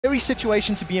scary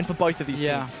situation to be in for both of these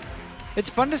teams.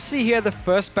 It's fun to see here the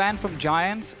first ban from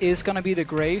Giants is going to be the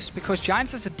Graves, because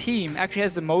Giants as a team actually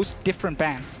has the most different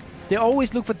bans. They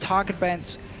always look for target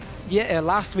bans. Yeah,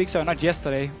 last week, so not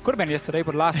yesterday, could have been yesterday,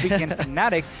 but last week against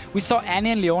Fnatic, we saw Annie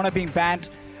and Leona being banned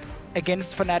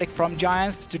against Fnatic from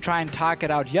Giants to try and target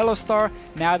out Yellowstar.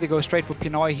 Now they go straight for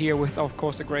Pinoy here with, of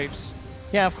course, the Graves.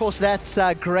 Yeah, of course, that's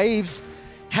Graves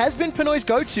has been Pinoy's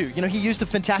go-to. You know, he used a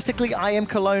fantastically IM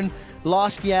Cologne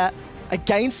last year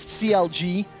against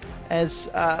CLG, as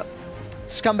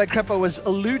Scumbag Crepo was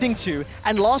alluding to,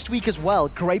 and last week as well.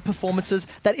 Great performances.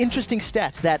 That interesting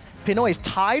stat that Pinoy is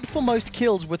tied for most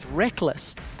kills with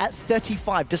Reckless at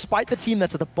 35, despite the team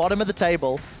that's at the bottom of the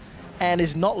table and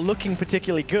is not looking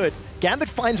particularly good. Gambit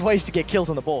finds ways to get kills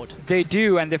on the board. They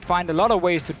do, and they find a lot of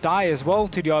ways to die as well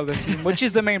to the other team, which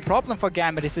is the main problem for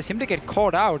Gambit, is they seem to get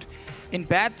caught out in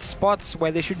bad spots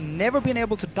where they should never been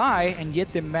able to die, and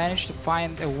yet they manage to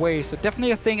find a way. So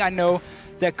definitely a thing I know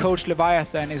that Coach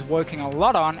Leviathan is working a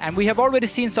lot on, and we have already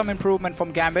seen some improvement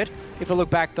from Gambit, if we look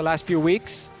back the last few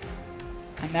weeks.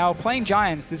 And now playing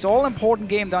Giants, this all-important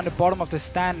game down the bottom of the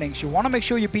standings. You want to make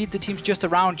sure you beat the teams just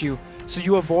around you, so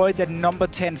you avoid that number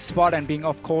 10 spot and being,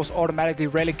 of course, automatically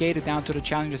relegated down to the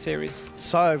Challenger Series.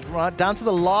 So, right down to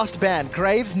the last ban.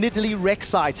 Graves, Nidalee,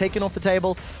 Rek'Sai taken off the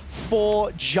table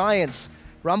for Giants.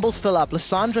 Rumble still up,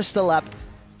 Lissandra still up,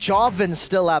 Jarvan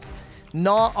still up.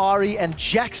 Na, Ahri, and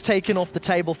Jax taken off the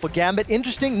table for Gambit.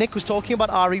 Interesting, Nick was talking about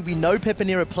Ahri. We know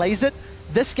Pepinero plays it.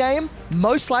 This game,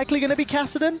 most likely going to be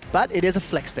Kassadin, but it is a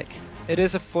flex pick. It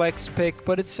is a flex pick,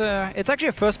 but it's actually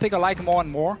a first pick I like more and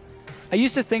more. I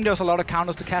used to think there was a lot of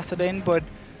counters to Kassadin, but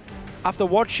after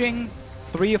watching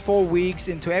 3 or 4 weeks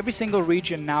into every single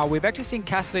region now, we've actually seen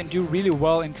Kassadin do really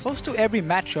well in close to every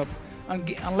matchup,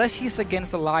 unless he's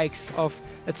against the likes of,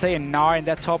 let's say, a Gnar in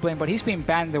that top lane, but he's been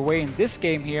banned away in this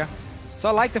game here. So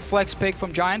I like the flex pick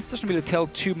from Giants. Doesn't really tell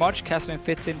too much. Kassadin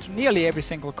fits into nearly every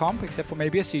single comp, except for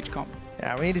maybe a Siege comp.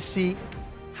 Yeah, we need to see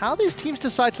how these teams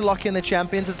decide to lock in their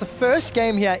champions. It's the first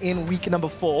game here in week number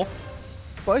 4.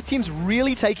 Both teams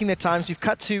really taking their time. So you've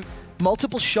cut to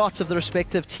multiple shots of the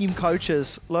respective team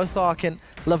coaches, Lothar and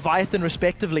Leviathan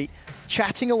respectively,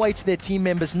 chatting away to their team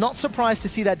members. Not surprised to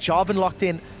see that Jarvan locked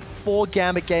in for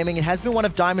Gambit Gaming. It has been one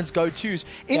of Diamond's go-tos.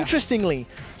 Interestingly,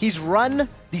 he's run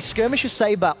the Skirmisher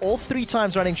Saber all 3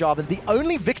 times running Jarvan. The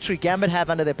only victory Gambit have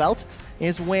under their belt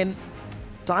is when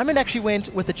Diamond actually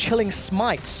went with a Chilling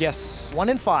Smite. Yes. 1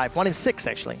 in 5, 1 in 6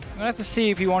 actually. I'm gonna have to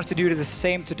see if he wants to do the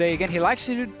same today. Again, he likes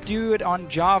to do it on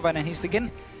Jarvan, and he's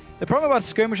again, the problem about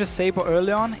Skirmisher Saber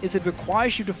early on is it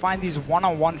requires you to find these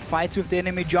one-on-one fights with the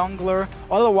enemy jungler.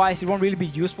 Otherwise, it won't really be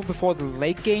useful before the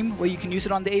late game where you can use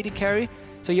it on the AD carry.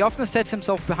 So he often sets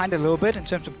himself behind a little bit in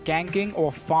terms of ganking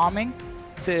or farming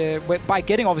by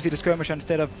getting obviously the Skirmisher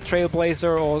instead of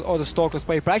Trailblazer or the Stalker's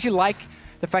Blade. But I actually like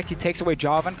the fact he takes away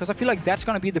Jarvan, because I feel like that's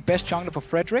going to be the best jungler for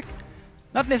Frederick.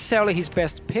 Not necessarily his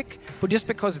best pick, but just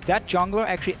because that jungler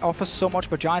actually offers so much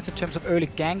for Giants in terms of early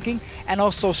ganking and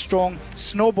also strong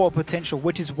snowball potential,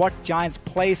 which is what Giants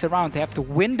plays around. They have to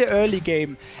win the early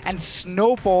game and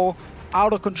snowball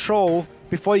out of control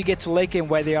before you get to late game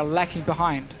where they are lacking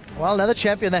behind. Well, another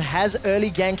champion that has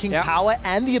early ganking power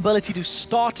and the ability to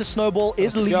start a snowball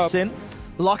is Lee Sin.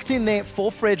 Locked in there for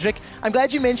Frederick. I'm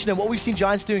glad you mentioned it. What we've seen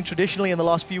Giants doing traditionally in the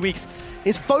last few weeks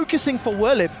is focusing for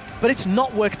Werlyb, but it's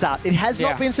not worked out. It has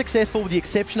not been successful with the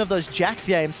exception of those Jax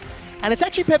games. And it's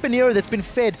actually Pepinero that's been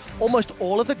fed almost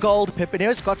all of the gold.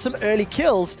 Pepinero's got some early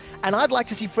kills, and I'd like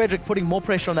to see Frederick putting more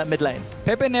pressure on that mid lane.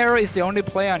 Pepinero is the only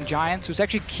player on Giants who's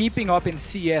actually keeping up in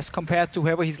CS compared to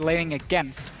whoever he's laning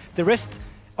against. The rest,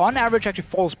 on average, actually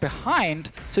falls behind,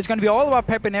 so it's going to be all about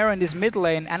Pepinero in this mid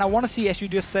lane, and I want to see, as you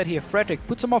just said here, Frederick,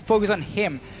 put some more focus on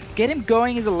him. Get him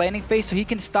going in the laning phase so he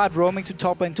can start roaming to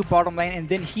top lane, to bottom lane, and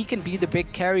then he can be the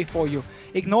big carry for you.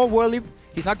 Ignore Werlyb.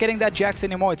 He's not getting that Jax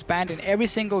anymore. It's banned in every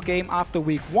single game after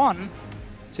week 1.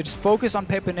 So just focus on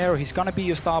Pepinero. He's going to be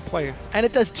your star player. And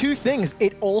it does 2 things.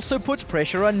 It also puts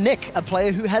pressure on Nick, a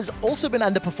player who has also been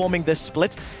underperforming this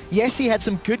split. Yes, he had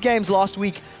some good games last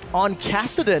week on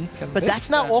Kassadin, but that's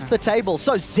now off the table.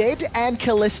 So Zed and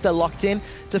Kalista locked in.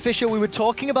 Deficio, we were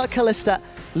talking about Kalista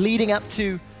leading up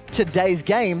to today's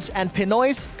games, and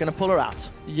Pinoy's going to pull her out.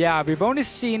 Yeah, we've only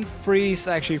seen Freeze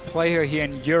actually play her here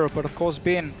in Europe, but of course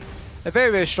been a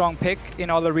very, very strong pick in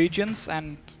other regions,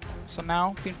 and so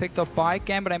now being picked up by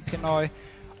Gambit and Pinoy.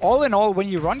 All in all, when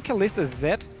you run Kalista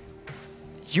Zed,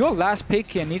 your last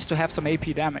pick here needs to have some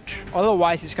AP damage.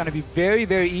 Otherwise, it's going to be very,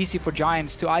 very easy for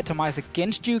Giants to itemize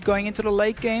against you going into the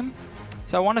late game.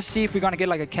 So I want to see if we're going to get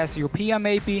like a Cassiopeia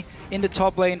maybe in the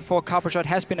top lane for Cabochard.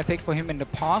 Has been a pick for him in the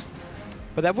past.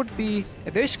 But that would be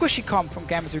a very squishy comp from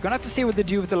Gambit. So we're going to have to see what they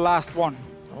do with the last one.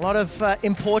 A lot of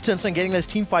importance on getting those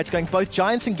team fights going. Both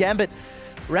Giants and Gambit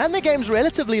ran their games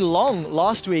relatively long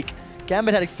last week.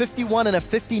 Gambit had a 51 and a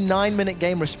 59-minute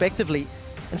game respectively.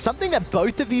 And something that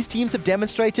both of these teams have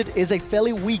demonstrated is a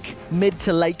fairly weak mid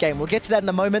to late game. We'll get to that in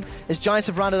a moment as Giants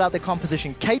have rounded out their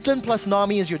composition. Caitlyn plus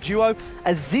Nami is your duo.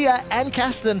 Azir and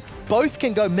Kassadin both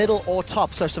can go middle or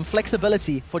top, so some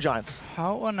flexibility for Giants.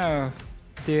 How on earth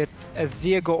did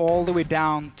Azir go all the way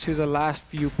down to the last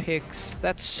few picks?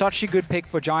 That's such a good pick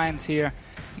for Giants here.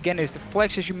 Again, it's the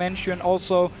flex, as you mentioned.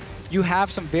 Also, you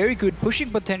have some very good pushing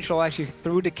potential actually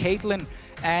through the Caitlyn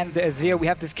and the Azir. We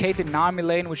have this Caitlyn-Nami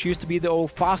lane, which used to be the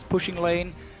old fast pushing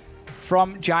lane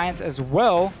from Giants as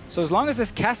well. So as long as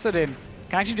this Kassadin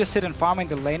can actually just sit and farm in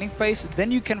the laning phase,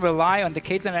 then you can rely on the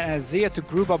Caitlyn and Azir to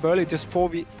group up early, just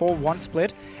 4v1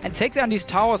 split, and take down these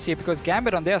towers here, because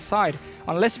Gambit on their side,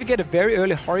 unless we get a very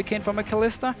early Hurricane from a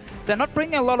Kalista, they're not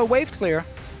bringing a lot of wave clear.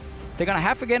 They're going to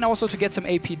have, again, also to get some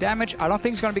AP damage. I don't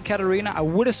think it's going to be Katarina. I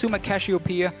would assume a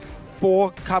Cassiopeia for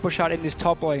Cabochard in this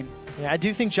top lane. Yeah, I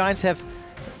do think Giants have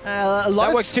a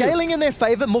lot of scaling in their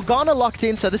favor. Morgana locked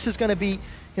in, so this is going to be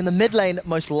in the mid lane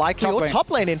most likely,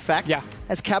 top lane in fact,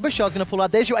 as Cabochard's going to pull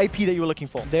out. There's your AP that you were looking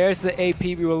for. There's the AP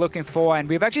we were looking for, and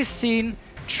we've actually seen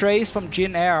Trace from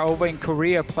GIA over in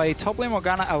Korea play top lane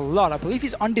Morgana a lot. I believe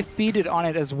he's undefeated on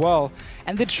it as well.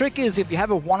 And the trick is, if you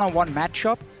have a one-on-one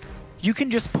matchup, you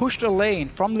can just push the lane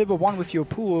from level 1 with your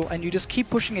pool, and you just keep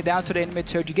pushing it down to the enemy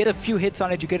turret. You get a few hits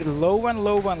on it, you get it lower and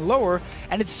lower and lower,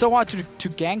 and it's so hard to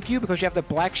gank you because you have the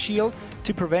black shield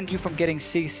to prevent you from getting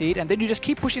CC'd, and then you just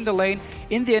keep pushing the lane.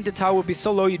 In the end, the tower will be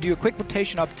so low, you do a quick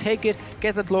rotation up, take it,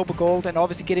 get that global gold, and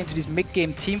obviously get into these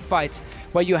mid-game team fights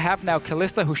where you have now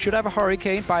Kalista, who should have a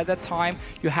Hurricane by that time.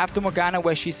 You have the Morgana,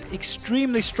 where she's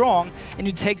extremely strong, and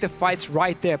you take the fights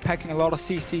right there, packing a lot of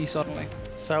CC suddenly.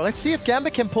 So let's see if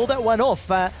Gambit can pull that one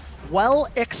off.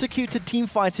 Well-executed team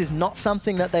fights is not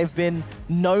something that they've been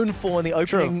known for in the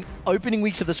opening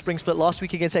weeks of the Spring Split. Last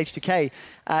week against H2K,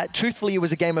 truthfully, it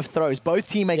was a game of throws. Both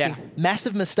teams making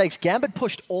massive mistakes. Gambit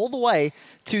pushed all the way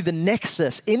to the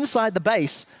Nexus inside the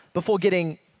base before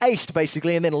getting aced,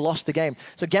 basically, and then lost the game.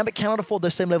 So Gambit cannot afford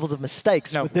those same levels of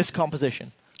mistakes with this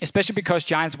composition. Especially because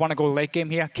Giants want to go late game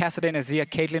here. Kassadin, Azir,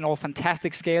 Caitlyn, all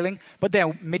fantastic scaling. But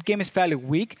their mid game is fairly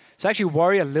weak. So I actually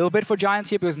worry a little bit for Giants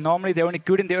here, because normally they're only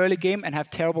good in the early game and have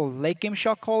terrible late game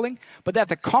shot calling. But they have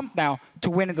the comp now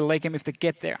to win in the late game if they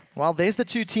get there. Well, there's the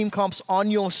two team comps on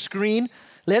your screen.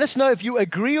 Let us know if you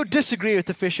agree or disagree with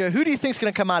Deficio. Who do you think is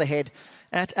going to come out ahead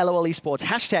at LOL Esports?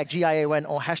 Hashtag GIA win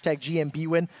or hashtag GMB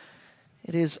win.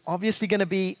 It is obviously going to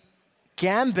be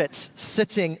Gambit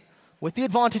sitting with the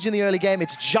advantage in the early game.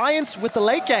 It's Giants with the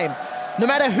late game. No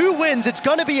matter who wins, it's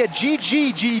going to be a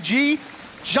GG.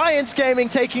 Giants Gaming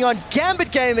taking on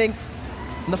Gambit Gaming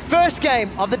in the first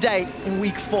game of the day in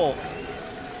Week 4.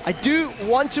 I do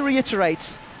want to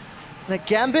reiterate that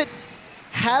Gambit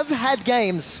have had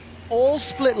games all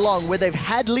split long where they've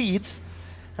had leads,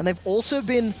 and they've also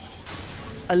been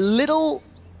a little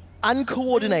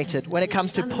uncoordinated when it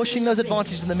comes to pushing those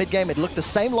advantages in the mid game. It looked the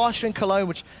same last year in Cologne,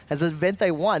 which has an event they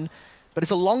won. But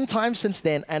it's a long time since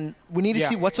then, and we need to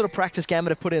see what sort of practice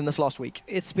Gambit have put in this last week.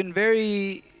 It's been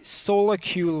very solo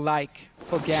queue-like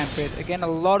for Gambit. Again, a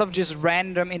lot of just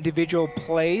random individual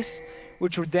plays,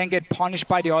 which would then get punished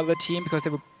by the other team because they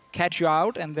would catch you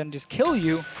out and then just kill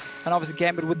you. And obviously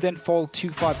Gambit would then fall too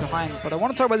far behind. But I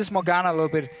want to talk about this Morgana a little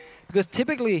bit, because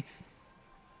typically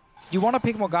you want to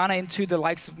pick Morgana into the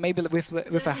likes of maybe with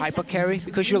a hyper carry,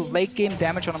 because your late game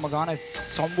damage on a Morgana is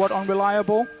somewhat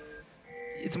unreliable.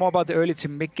 It's more about the early to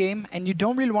mid game, and you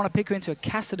don't really want to pick her into a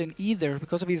Kassadin either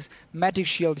because of his magic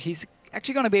shield. He's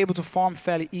actually going to be able to farm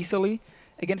fairly easily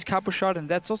against Cabochard, and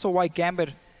that's also why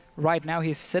Gambit right now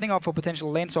he's setting up for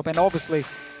potential lane swap. And obviously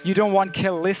you don't want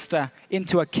Kalista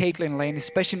into a Caitlyn lane,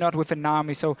 especially not with a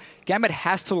Nami. So Gambit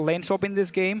has to lane swap in this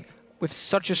game with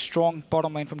such a strong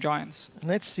bottom lane from Giants.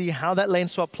 Let's see how that lane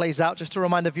swap plays out. Just to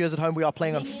remind the viewers at home, we are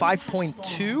playing on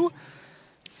 5.2.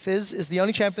 Fizz is the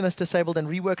only champion that's disabled, and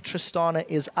rework Tristana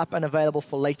is up and available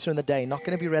for later in the day. Not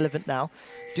going to be relevant now.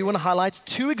 Do want to highlight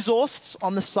 2 exhausts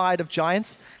on the side of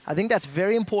Giants. I think that's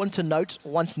very important to note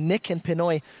once Nick and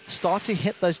Pinoy start to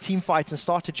hit those team fights and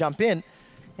start to jump in.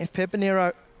 If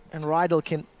Pepinero and Rydle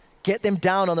can get them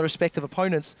down on the respective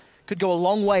opponents, could go a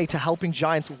long way to helping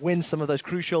Giants win some of those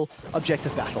crucial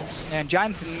objective battles. And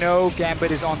Giants know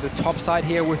Gambit is on the top side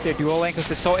here with their dual lane, because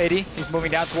they saw Eddie. He's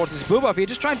moving down towards his blue buff. You're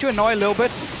just trying to annoy a little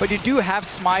bit, but you do have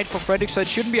Smite for Frederick, so it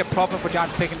shouldn't be a problem for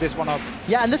Giants picking this one up.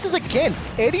 Yeah, and this is, again,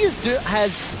 Eddie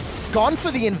has gone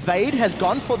for the invade, has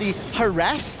gone for the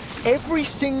harass every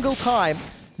single time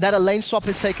that a lane swap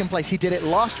has taken place. He did it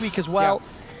last week as well.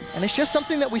 And it's just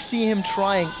something that we see him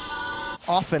trying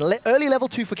often. Early level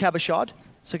 2 for Cabochard.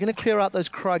 So going to clear out those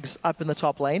Krugs up in the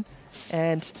top lane.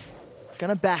 And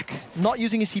going to back, not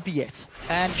using his CP yet.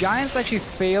 And Giants actually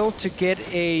failed to get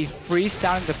a freeze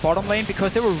down in the bottom lane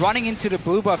because they were running into the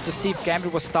blue buff to see if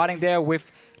Gambit was starting there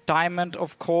with Diamond,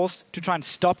 of course, to try and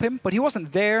stop him, but he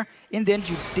wasn't there. In the end,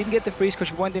 you didn't get the freeze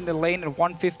because you went in the lane at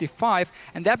 155,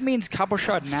 and that means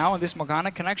Cabochard now, and this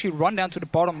Morgana, can actually run down to the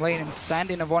bottom lane and stand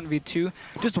in a 1v2.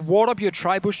 Just ward up your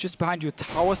tri-bush just behind your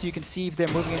tower so you can see if they're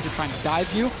moving in to try and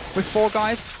dive you with 4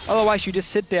 guys. Otherwise, you just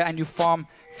sit there and you farm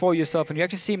for yourself, and you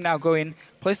actually see him now go in,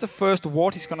 place the first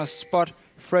ward. He's going to spot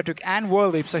Frederick and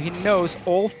Werlyb, so he knows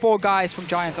all 4 guys from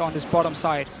Giants are on this bottom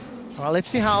side. Well, let's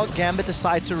see how Gambit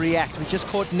decides to react. We just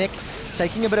caught Nick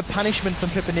taking a bit of punishment from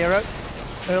Pepinero.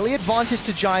 Early advantage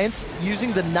to Giants,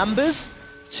 using the numbers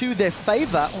to their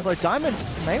favor, although Diamond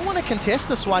may want to contest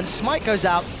this one. Smite goes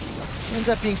out, ends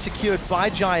up being secured by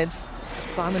Giants.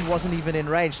 Diamond wasn't even in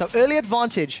range. So early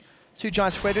advantage to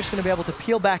Giants. Frederick's going to be able to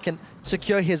peel back and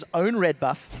secure his own red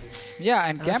buff. Yeah,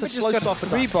 and Gambit just got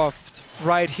 3 buffed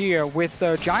right here with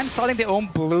the Giants starting their own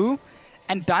blue.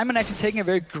 And Diamond actually taking a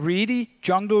very greedy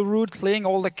jungle route, clearing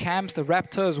all the camps, the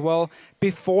Raptor as well,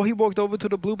 before he walked over to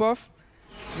the blue buff.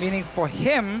 Meaning for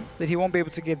him that he won't be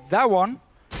able to get that one.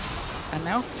 And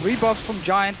now 3 buffs from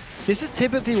Giants. This is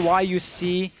typically why you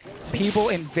see people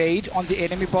invade on the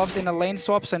enemy buffs in a lane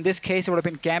swap. So in this case, it would have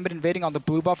been Gambit invading on the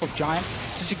blue buff of Giants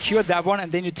to secure that one, and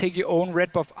then you take your own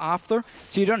red buff after.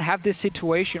 So you don't have this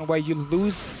situation where you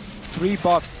lose 3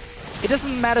 buffs. It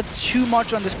doesn't matter too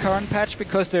much on this current patch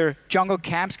because their jungle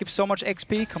camps give so much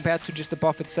XP compared to just the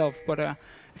buff itself. But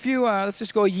if you, let's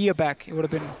just go a year back, it would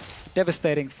have been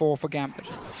devastating for Gambit.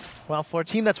 Well, for a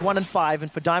team that's 1-5,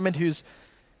 and for Diamond, who's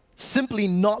simply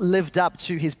not lived up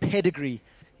to his pedigree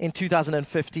in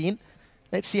 2015,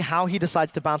 let's see how he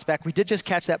decides to bounce back. We did just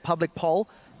catch that public poll.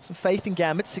 Some faith in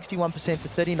Gambit, 61% to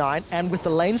 39. And with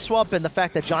the lane swap and the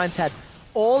fact that Giants had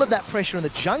all of that pressure in the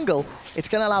jungle, it's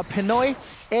going to allow Pinoy,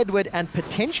 Edward, and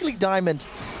potentially Diamond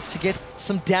to get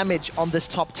some damage on this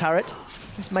top turret.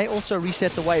 This may also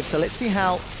reset the wave, so let's see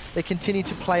how they continue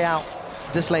to play out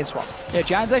this lane swap. Yeah,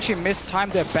 Giants actually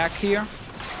mistimed their back here.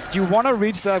 You want to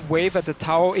reach that wave at the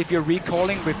tower if you're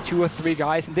recalling with 2 or 3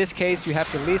 guys. In this case, you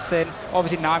have to listen.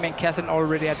 Obviously, Nami and Kassadin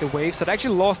already at the wave, so they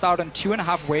actually lost out on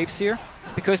 2.5 waves here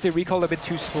because they recalled a bit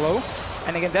too slow.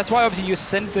 And again, that's why obviously you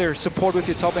send their support with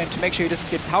your top lane to make sure he doesn't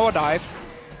get tower dived.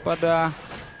 But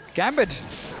Gambit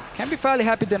can be fairly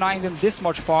happy denying them this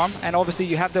much farm. And obviously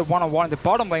you have the one-on-one in the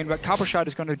bottom lane where Cabochard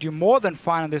is going to do more than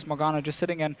fine on this Morgana, just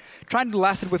sitting and trying to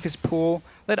last it with his pool.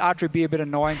 Let Adryh be a bit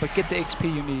annoying, but get the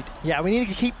XP you need. Yeah, we need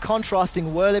to keep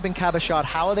contrasting Werlyb and Cabochard.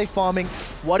 How are they farming?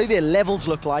 What do their levels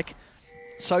look like?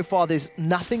 So far, there's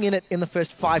nothing in it in the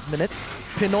first 5 minutes.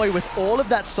 Pinoy with all of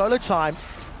that solo time.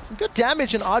 Some good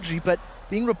damage in Adryh, but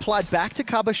being replied back to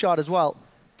Cabochard as well.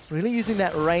 Really using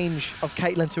that range of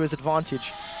Caitlyn to his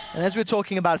advantage. And as we're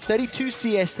talking about, 32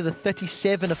 CS to the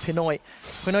 37 of Pinoy.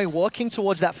 Pinoy walking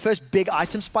towards that first big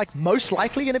item spike, most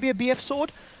likely going to be a BF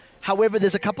sword. However,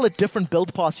 there's a couple of different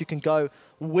build paths you can go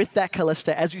with that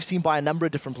Kalista, as we've seen by a number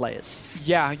of different players.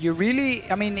 Yeah, you really,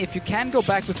 I mean, if you can go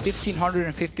back with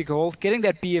 1,550 gold, getting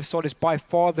that BF sword is by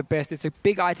far the best. It's a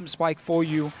big item spike for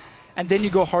you. And then you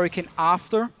go Hurricane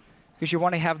after, because you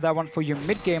want to have that one for your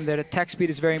mid-game. That attack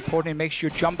speed is very important. It makes your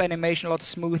jump animation a lot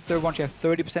smoother once you have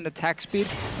 30% attack speed,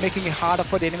 making it harder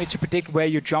for the enemy to predict where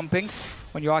you're jumping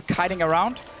when you are kiting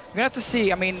around. You're going to have to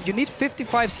see, I mean, you need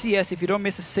 55 CS if you don't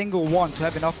miss a single one to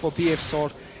have enough for BF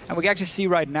sword. And we can actually see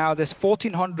right now there's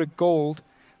 1,400 gold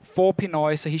for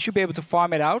Pinoy, so he should be able to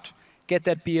farm it out, get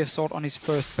that BF sword on his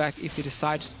first back if he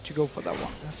decides to go for that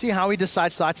one. Let's see how he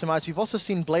decides to itemize. We've also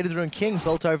seen Blade of the Rune King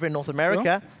built over in North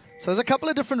America. Sure. So there's a couple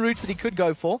of different routes that he could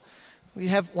go for. We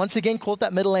have once again caught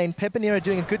that middle lane. Pepinero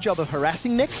doing a good job of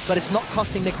harassing Nick, but it's not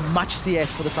costing Nick much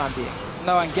CS for the time being.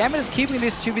 No, and Gambit is keeping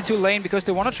this 2v2 lane because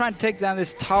they want to try and take down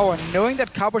this tower. Knowing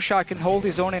that Cabochard can hold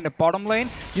his own in the bottom lane,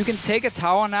 you can take a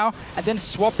tower now and then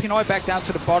swap Pinoy back down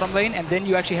to the bottom lane, and then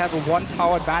you actually have a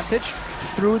 1-tower advantage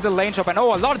through the lane swap. And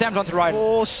oh, a lot of damage onto Rydle.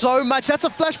 Oh, so much. That's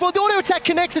a flash for the auto attack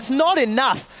connects. It's not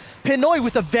enough. Pinoy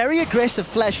with a very aggressive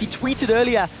flash. He tweeted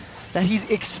earlier that he's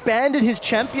expanded his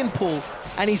champion pool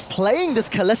and he's playing this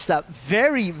Kalista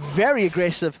very, very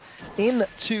aggressive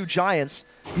into Giants.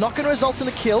 Not going to result in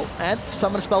a kill, and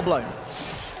summon a spell blown.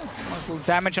 Nice little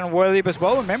damage on Werlyb as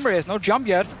well. Remember, he has no jump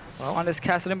yet on this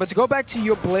Kassadin. But to go back to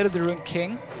your Blade of the Rune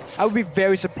King, I would be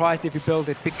very surprised if you build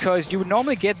it, because you would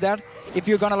normally get that if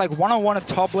you're gonna like one-on-one a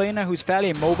top laner who's fairly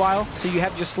immobile. So you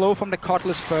have your slow from the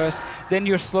Cutlass first, then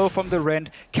you're slow from the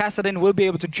Rend. Kassadin will be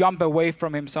able to jump away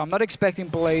from him, so I'm not expecting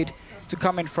Blade to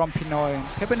come in from Pinoy.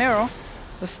 Pepinero,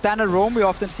 the standard roam we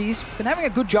often see, he's been having a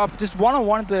good job, just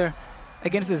one-on-one there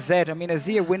against the Zed. I mean,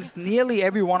 Azir wins nearly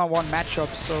every one-on-one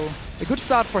matchup, so a good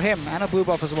start for him, and a blue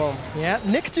buff as well. Yeah,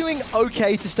 Nick doing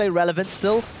okay to stay relevant,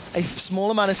 still a small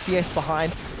amount of CS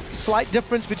behind. Slight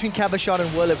difference between Cabochard and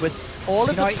Werlyb with all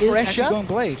of the pressure. Going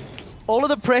Blade. All of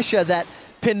the pressure that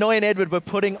Pinoy and Edward were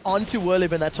putting onto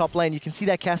Werlyb in that top lane. You can see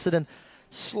that Kassadin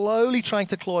slowly trying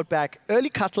to claw it back. Early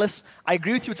Cutlass, I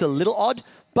agree with you, it's a little odd,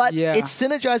 but it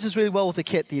synergizes really well with the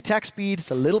kit. The attack speed,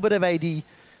 it's a little bit of AD,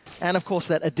 and of course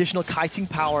that additional kiting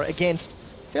power against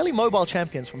fairly mobile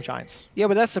champions from Giants. Yeah,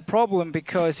 but that's the problem,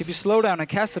 because if you slow down a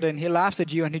Kassadin, he laughs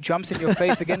at you and he jumps in your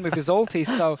face again with his ulti,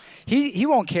 so he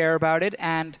won't care about it.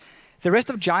 And the rest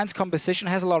of Giants' composition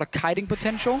has a lot of kiting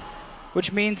potential,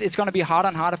 which means it's going to be harder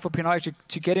and harder for Pinoy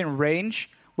to get in range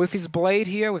with his Blade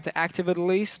here, with the active at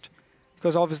least,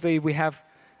 because obviously we have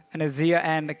an Azir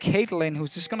and a Caitlyn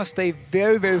who's just going to stay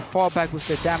very, very far back with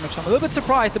their damage. I'm a little bit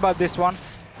surprised about this one.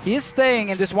 He is staying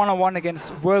in this one-on-one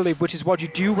against Werlyb, which is what you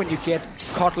do when you get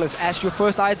Cutlass as your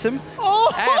first item. And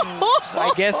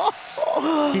I guess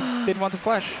he didn't want to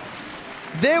flash.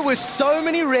 There were so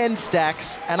many Rend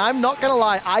stacks, and I'm not going to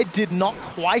lie, I did not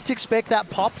quite expect that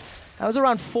pop. That was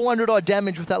around 400 odd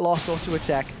damage with that last auto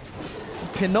attack.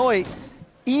 Pinoy,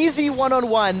 easy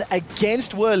one-on-one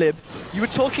against Werlyb. You were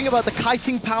talking about the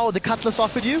kiting power the Cutlass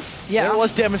offered you? Yeah. It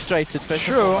was demonstrated.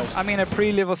 True. I mean, a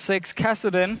pre-level 6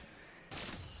 Kassadin.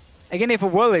 Again, if a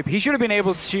Werlyb, he should have been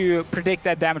able to predict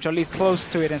that damage, or at least close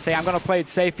to it, and say, I'm going to play it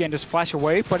safe here and just flash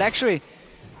away. But actually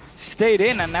stayed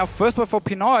in, and now first blood for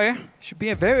Pinoy. Should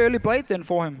be a very early Blade then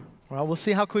for him. Well, we'll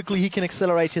see how quickly he can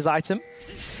accelerate his item.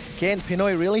 Again,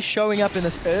 Pinoy really showing up in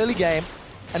this early game.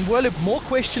 And Werlyb, more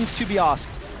questions to be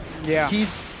asked. Yeah.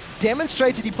 He's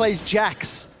demonstrated he plays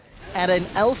Jax at an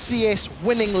LCS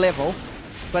winning level,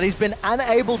 but he's been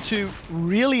unable to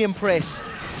really impress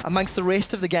amongst the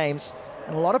rest of the games.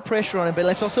 And a lot of pressure on him, but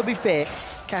let's also be fair.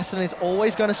 Kassadin is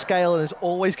always going to scale and is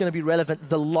always going to be relevant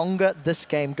the longer this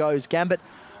game goes. Gambit,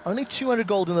 only 200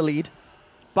 gold in the lead,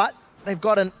 but they've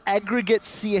got an aggregate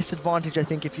CS advantage, I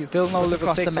think, if you still no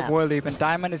level 6 for Werlyb, and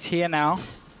Diamond is here now,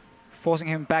 forcing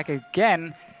him back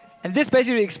again. And this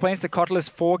basically explains the Cutlass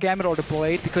for Gambit or the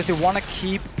Blade, because they want to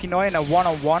keep Pinoy in a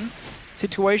one-on-one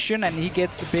situation, and he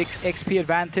gets a big XP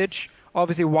advantage.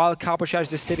 Obviously, while Cabochard is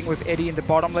just sitting with Eddie in the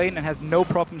bottom lane and has no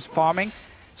problems farming.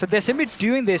 So they're simply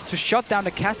doing this to shut down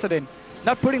the Kassadin.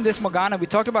 Not putting this Morgana. We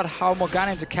talked about how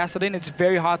Morgana into Kassadin, it's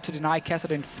very hard to deny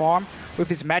Kassadin farm with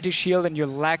his magic shield and your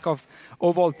lack of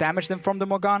overall damage then from the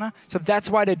Morgana. So that's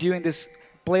why they're doing this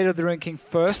Blade of the Ruined King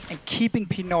first and keeping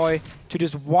Pinoy to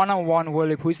this one-on-one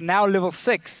Werlyb, who is now level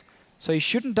 6. So he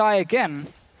shouldn't die again.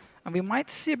 And we might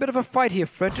see a bit of a fight here.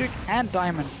 Frederick and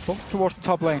Diamond both towards the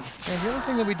top lane. And the other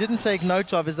thing that we didn't take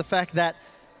note of is the fact that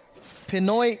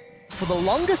Pinoy, for the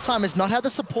longest time, has not had the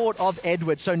support of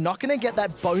Edward, so not going to get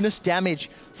that bonus damage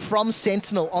from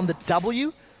Sentinel on the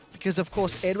W, because of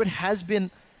course Edward has been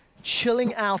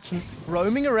chilling out and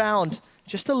roaming around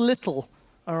just a little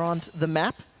around the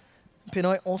map.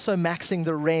 Pinoy also maxing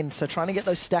the Rend, so trying to get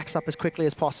those stacks up as quickly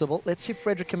as possible. Let's see if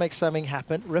Frederick can make something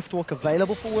happen. Riftwalk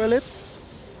available for Werlyb.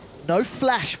 No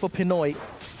flash for Pinoy.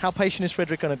 How patient is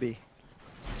Frederick going to be?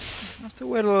 Have to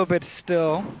wait a little bit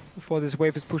still before this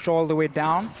wave is pushed all the way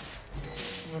down.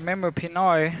 Remember,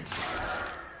 Pinoy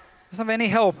doesn't have any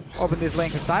help up in this lane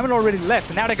because Diamond already left,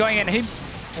 and now they're going in him.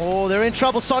 Oh, they're in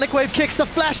trouble. Sonic Wave kicks the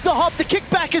flash, the hop, the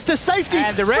kickback is to safety.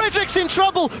 And the Frederick's in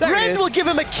trouble. Rend will give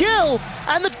him a kill.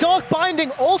 And the Dark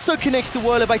Binding also connects to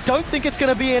Werlyb. I don't think it's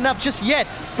going to be enough just yet.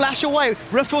 Flash away.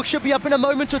 Riftwalk should be up in a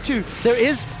moment or two. There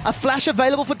is a flash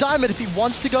available for Diamond if he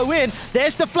wants to go in.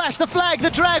 There's the flash, the flag, the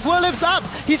drag. Werlyb's up.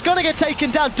 He's going to get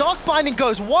taken down. Dark Binding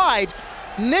goes wide.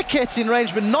 Nick gets in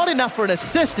range, but not enough for an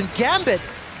assist. And Gambit,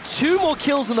 2 more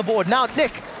kills on the board. Now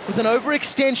Nick with an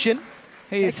overextension.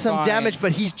 Takes some damage,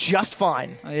 but he's just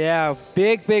fine. Yeah,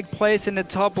 big place in the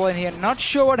top lane here. Not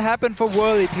sure what happened for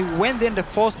Werlyb. He went in, the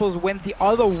force pulls went the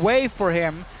other way for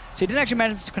him. So he didn't actually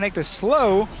manage to connect the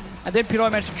slow. And then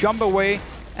Pinoy managed to jump away.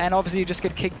 And obviously he just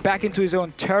get kicked back into his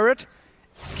own turret.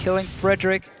 Killing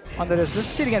Frederick under this. This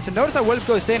is sitting again. So notice how Werlyb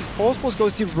goes in. Force pulls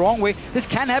goes the wrong way. This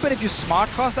can happen if you smart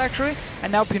cast actually.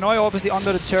 And now Pinoy obviously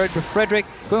under the turret with Frederick.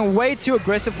 Going way too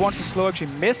aggressive, one too slow,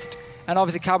 actually missed. And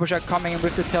obviously Cabochard coming in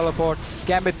with the teleport.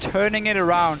 Gambit turning it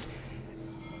around.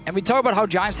 And we talk about how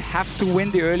Giants have to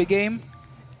win the early game.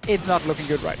 It's not looking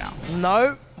good right now.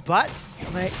 No, but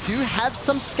they do have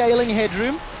some scaling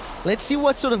headroom. Let's see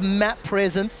what sort of map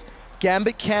presence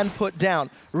Gambit can put down.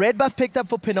 Red buff picked up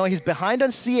for Pinoy. He's behind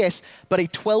on CS, but a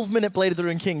 12-minute Blade of the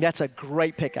Rune King, that's a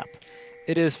great pickup.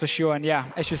 It is for sure, and yeah,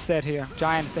 as you said here,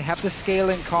 Giants, they have the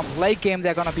scaling comp. Late game,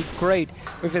 they're going to be great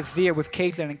with Azir, with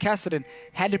Caitlyn and Kassadin,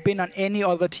 had it been on any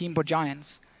other team but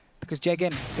Giants. Because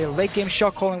again, the late game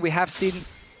shot calling we have seen,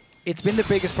 it's been the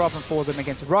biggest problem for them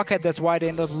against Rocket. That's why they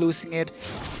ended up losing it.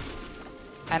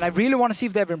 And I really want to see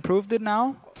if they've improved it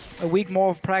now. A week more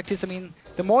of practice. I mean,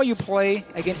 the more you play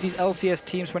against these LCS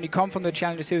teams when you come from the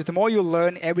Challenger Series, the more you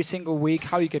learn every single week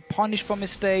how you get punished for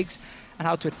mistakes and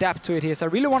how to adapt to it here. So I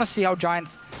really want to see how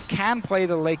Giants can play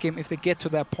the late game if they get to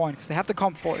that point, because they have to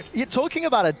come for it. You're talking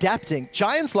about adapting.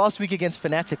 Giants last week against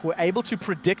Fnatic were able to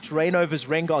predict Reignover's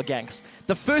Rengar ganks.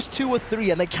 The first 2 or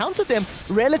 3, and they countered them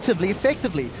relatively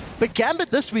effectively. But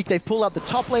Gambit this week, they've pulled out the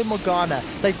top lane Morgana.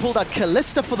 They pulled out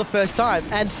Kalista for the first time,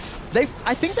 and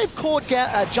I think they've caught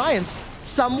Giants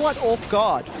somewhat off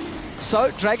guard. So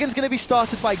Dragon's going to be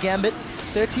started by Gambit.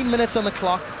 13 minutes on the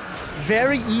clock.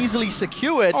 Very easily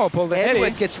secured. Oh, pulled the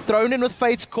Edward gets thrown in with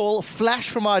Fate's Call, flash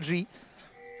from Adryh.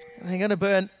 And they're going to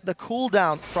burn the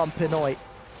cooldown from Pinoy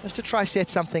just to try set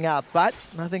something up, but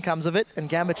nothing comes of it, and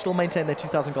Gambit still maintain their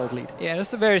 2,000 gold lead. Yeah,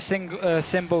 just a very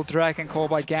simple Dragon call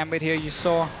by Gambit here. You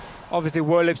saw, obviously,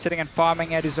 Werlyb sitting and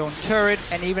farming at his own turret,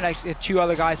 and even actually 2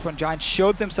 other guys from Giants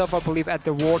showed themselves, I believe, at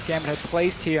the ward Gambit had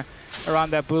placed here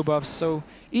around that blue buff. So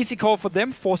easy call for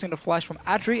them, forcing the flash from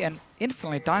Adryh, and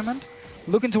instantly Diamond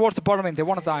looking towards the bottom lane. They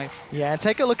want to dive. Yeah, and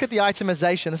take a look at the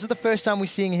itemization. This is the first time we're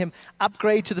seeing him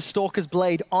upgrade to the Stalker's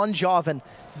Blade on Jarvan.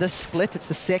 This split, it's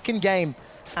the second game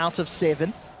out of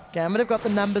 7. Gambit have got the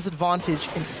numbers advantage,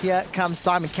 and here comes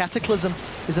Diamond. Cataclysm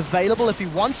is available if he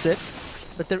wants it,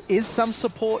 but there is some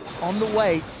support on the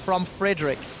way from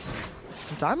Frederick.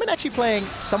 And Diamond actually playing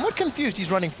somewhat confused. He's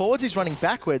running forwards, he's running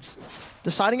backwards,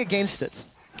 deciding against it.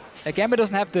 Gambit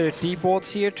doesn't have the deep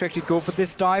wards here to actually go for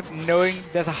this dive, knowing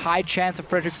there's a high chance of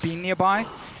Frederick being nearby.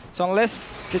 So unless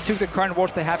they took the current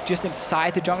wards they have just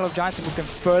inside the jungle of Giants and moved them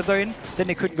further in, then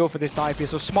they couldn't go for this dive here.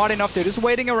 So smart enough, they're just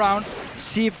waiting around,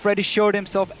 see if Freddy showed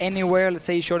himself anywhere. Let's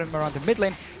say he showed him around the mid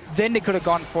lane, then they could have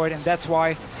gone for it, and that's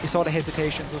why you saw the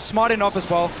hesitation. So smart enough as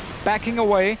well, backing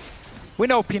away. We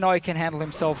know Pinoy can handle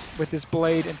himself with this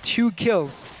blade, and 2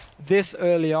 kills this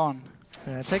early on.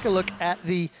 Take a look at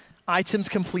the items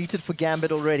completed for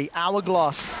Gambit already.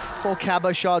 Hourglass for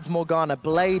Cabochard's Morgana.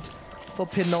 Blade for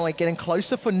Pinoy, getting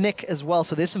closer for Nick as well.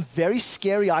 So there's some very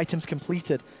scary items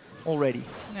completed already.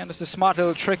 And there's a smart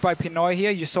little trick by Pinoy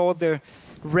here. You saw the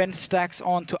Rend stacks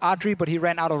onto Adryh, but he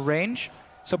ran out of range.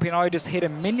 So Pinoy just hit a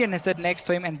minion instead next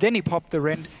to him, and then he popped the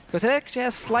Rend, because it actually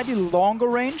has slightly longer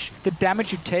range, the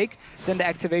damage you take, than the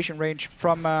activation range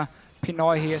from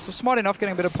Pinoy here. So smart enough,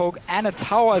 getting a bit of poke, and a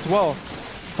tower as well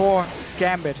for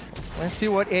Gambit. Let's see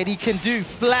what Eddie can do.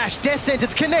 Flash, Death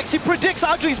Sentence connects, he predicts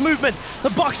Adryh's movement. The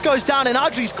box goes down and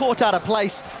Adryh's caught out of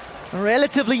place. A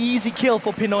relatively easy kill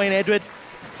for Pinoy and Edward.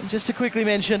 And just to quickly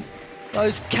mention,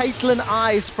 those Caitlyn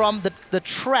eyes from the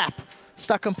trap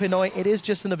stuck on Pinoy. It is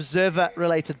just an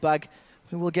observer-related bug.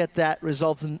 We will get that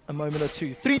resolved in a moment or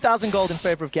two. 3,000 gold in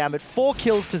favor of Gambit, 4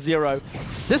 kills to 0.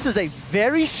 This is a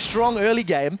very strong early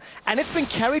game, and it's been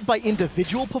carried by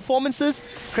individual performances.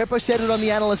 Crepo said it on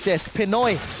the analyst desk.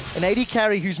 Pinoy, an AD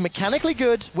carry who's mechanically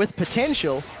good with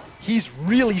potential, he's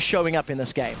really showing up in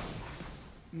this game.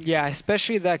 Yeah,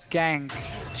 especially that gank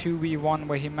 2v1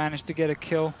 where he managed to get a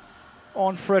kill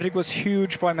on Frederick was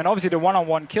huge for him, and obviously the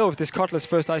one-on-one kill with this Cutlass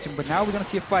first item, but now we're going to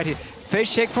see a fight here.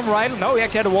 Face check from Rydle. No, he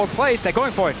actually had a wall placed. They're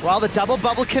going for it. Well, the double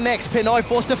bubble connects. Pinoy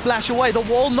forced to flash away. The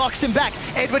wall knocks him back.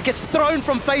 Edward gets thrown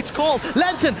from Fate's Call.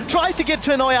 Lantern tries to get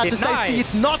Pinoy out to safety.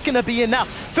 It's not going to be enough.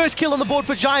 First kill on the board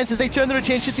for Giants as they turn their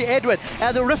attention to Edward.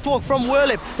 And the Riftwalk from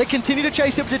Werlyb. They continue to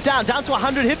chase him down to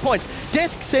 100 hit points.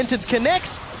 Death Sentence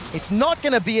connects. It's not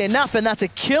going to be enough, and that's a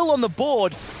kill on the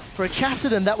board for a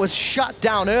Kassadin that was shut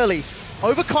down early.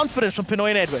 Overconfidence from Pinoy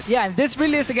and Edward. Yeah, and this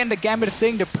really is, again, the Gambit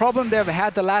thing. The problem they've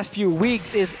had the last few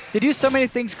weeks is they do so many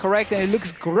things correct and it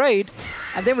looks great,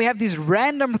 and then we have these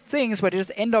random things where they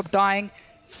just end up dying.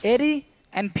 Eddie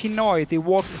and Pinoy, they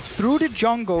walked through the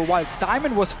jungle while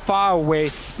Diamond was far away.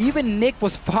 Even Nick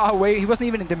was far away. He wasn't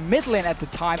even in the mid lane at the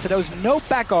time, so there was no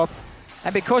backup.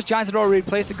 And because Giants had already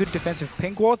placed a good defensive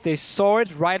pink ward, they saw it,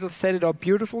 Rydle set it up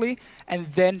beautifully,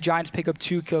 and then Giants pick up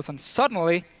 2 kills, and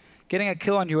suddenly getting a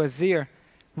kill on you, Azir,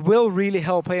 will really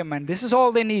help him, and this is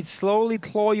all they need. Slowly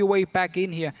claw your way back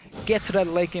in here, get to that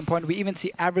late game point. We even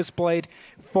see Adryh's blade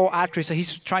for Adryh, so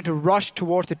he's trying to rush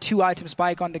towards the 2-item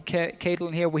spike on the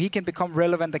Caitlyn here, where he can become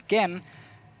relevant again.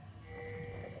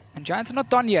 And Giants are not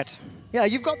done yet. Yeah,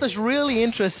 you've got this really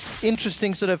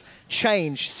interesting sort of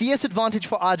change. CS advantage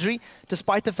for Adryh,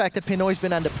 despite the fact that Pinoy's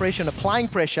been under pressure and applying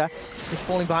pressure, is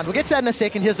falling behind. We'll get to that in a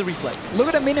second. Here's the replay. Look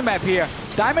at the minimap here.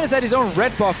 Diamond is at his own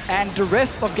red buff, and the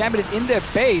rest of Gambit is in their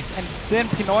base. And then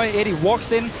Pinoy, Eddie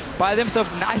walks in by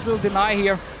themselves. Nice little deny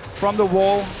here from the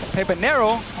wall.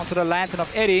 Pepinero onto the lantern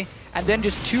of Eddie, and then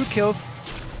just 2 kills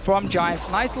from Giants.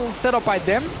 Nice little setup by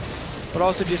them, but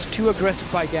also just too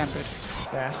aggressive by Gambit.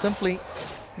 Yeah, simply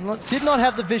did not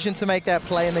have the vision to make that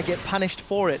play, and they get punished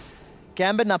for it.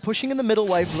 Gambit now pushing in the middle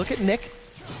wave. Look at Nick.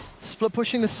 Split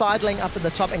pushing the side lane up in the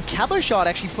top, and Cabochard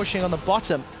actually pushing on the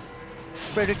bottom.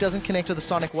 Frederick doesn't connect with the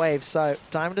Sonic Wave, so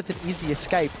Diamond with an easy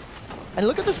escape. And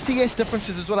look at the CS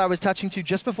differences is what I was touching to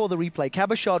just before the replay.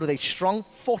 Cabochard with a strong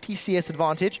 40 CS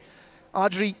advantage.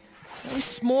 Adryh, a very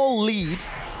small lead,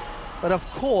 but of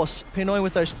course, Pinoy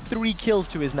with those 3 kills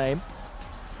to his name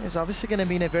is obviously going to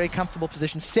be in a very comfortable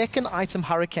position. Second item,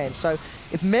 Hurricane. So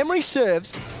if memory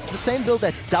serves, it's the same build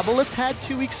that Doublelift had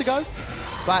 2 weeks ago,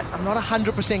 but I'm not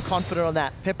 100% confident on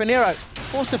that. Pepinero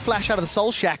forced to flash out of the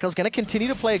Soul Shackles, going to continue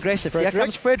to play aggressive. Here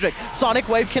comes Frederick. Sonic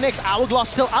Wave connects. Hourglass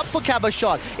still up for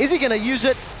Cabochard. Is he going to use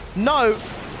it? No.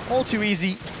 All too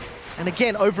easy. And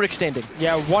again, overextending.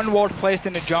 Yeah, 1 ward placed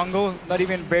in the jungle, not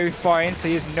even very far in, so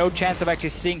he has no chance of actually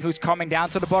seeing who's coming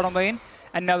down to the bottom lane.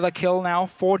 Another kill now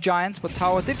for Giants, but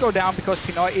tower did go down because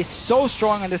Pinoy is so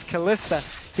strong on this Kalista.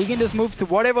 He can just move to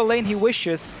whatever lane he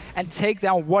wishes and take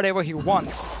down whatever he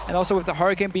wants. And also with the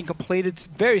Hurricane being completed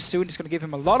very soon, it's going to give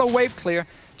him a lot of wave clear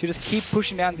to just keep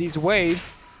pushing down these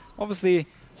waves. Obviously,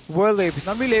 Werlyb is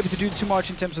not really able to do too much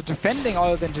in terms of defending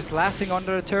other than just lasting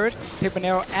under the turret.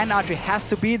 Pepinero and Adryh has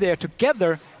to be there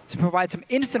together to provide some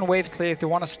instant wave clear if they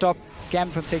want to stop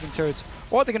Gambit from taking turrets.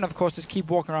 Or they can, of course, just keep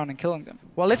walking around and killing them.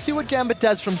 Well, let's see what Gambit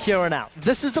does from here on out.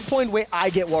 This is the point where I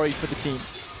get worried for the team.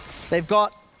 They've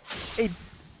got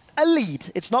a lead.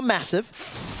 It's not massive.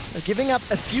 They're giving up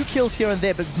a few kills here and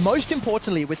there, but most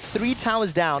importantly, with 3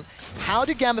 towers down, how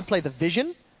do Gambit play the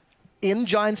vision in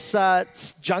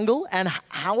Giants' jungle, and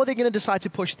how are they going to decide to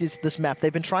push this map?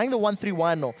 They've been trying the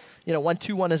 1-3-1 or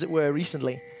 1-2-1 as it were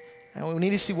recently. And we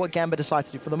need to see what Gambit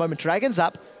decides to do. For the moment, Dragon's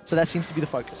up, so that seems to be the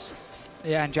focus.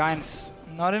 Yeah, and Giants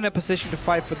not in a position to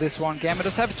fight for this one. Gambit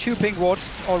does have 2 pink wards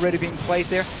already being placed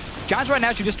there. Giants right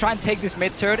now should just try and take this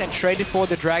mid turret and trade it for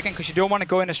the Dragon, because you don't want to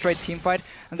go in a straight team fight,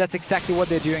 and that's exactly what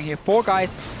they're doing here. 4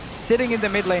 guys sitting in the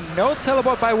mid lane. No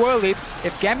teleport by Werlyb.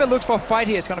 If Gambit looks for a fight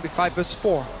here, it's going to be 5 versus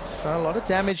 4. So a lot of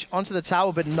damage onto the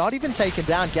tower, but not even taken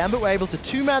down. Gambit were able to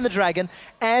 2-man the Dragon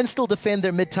and still defend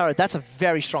their mid turret. That's a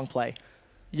very strong play.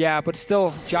 Yeah, but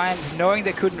still, Giants knowing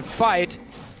they couldn't fight.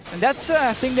 And that's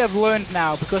a thing they've learned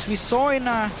now, because we saw in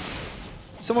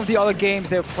some of the other games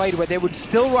they've played where they would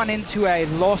still run into a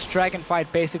lost Dragon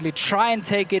fight, basically try and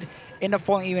take it, end up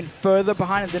falling even further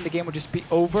behind, and then the game would just be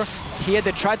over. Here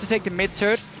they tried to take the mid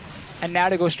turret, and now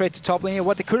they go straight to top lane here.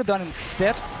 What they could have done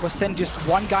instead was send just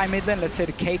 1 guy mid lane, let's say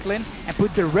to Caitlyn, and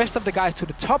put the rest of the guys to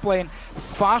the top lane,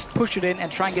 fast push it in, and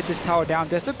try and get this tower down.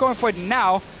 They're still going for it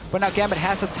now, but now Gambit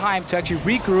has the time to actually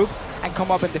regroup and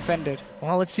come up and defend it.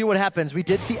 Well, let's see what happens. We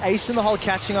did see Ace in the hole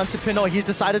catching onto Pinoy. He's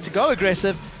decided to go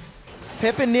aggressive.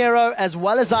 Pepinero as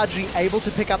well as Adryh able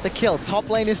to pick up the kill. Top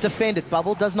lane is defended.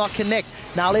 Bubble does not connect.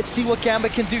 Now let's see what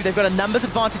Gambit can do. They've got a numbers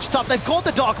advantage top. They've caught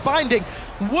the Dark Binding.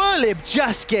 Werlyb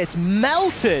just gets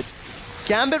melted.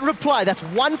 Gambit reply. That's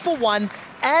 1 for 1.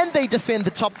 And they defend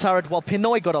the top turret while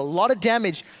Pinoy got a lot of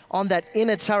damage on that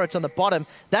inner turret on the bottom.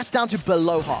 That's down to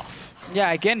below half.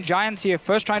 Yeah, again, Giants here,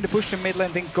 first trying to push the mid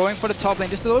lane, then going for the top lane.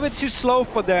 Just a little bit too slow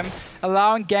for them,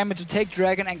 allowing Gambit to take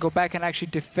Dragon and go back and actually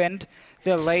defend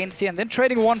their lanes here. And then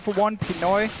trading 1 for 1,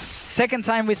 Pinoy. Second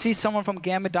time we see someone from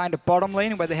Gambit die in the bottom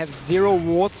lane, where they have 0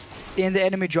 wards in the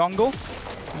enemy jungle.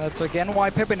 That's again why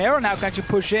Pepinero now can actually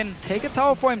push in, take a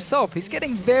tower for himself. He's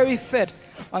getting very fit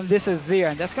on this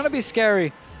Azir, and that's going to be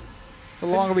scary the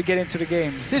longer we get into the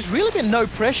game. There's really been no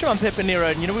pressure on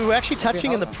Pepinero. And, we were actually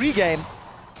touching in the pre-game.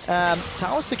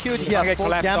 Tower secured here for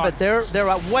Gambit.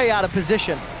 They're way out of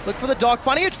position. Look for the Dark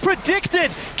Bunny. It's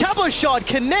predicted! Cabochard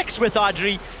connects with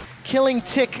Adryh. Killing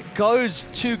tick goes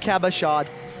to Cabochard.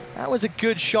 That was a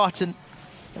good shot. And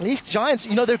at least Giants,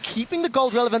 they're keeping the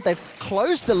gold relevant. They've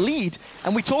closed the lead.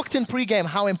 And we talked in pre-game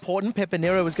how important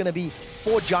Pepinero was going to be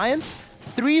for Giants.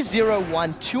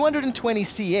 3-0-1, 220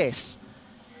 CS.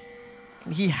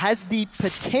 And he has the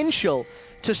potential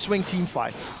to swing team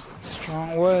fights.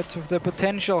 Strong words of the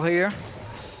potential here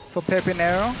for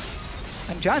Pepinero.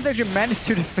 And Giants actually managed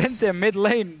to defend their mid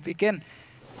lane. Again,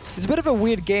 it's a bit of a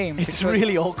weird game. It's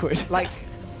really awkward. Like,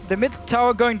 the mid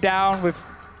tower going down with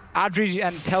Adryh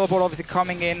and teleport obviously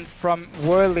coming in from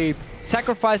Werlyb,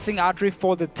 sacrificing Adryh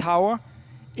for the tower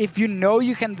if you know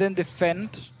you can then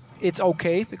defend, it's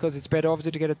okay, because it's better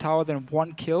obviously to get a tower than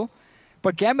one kill.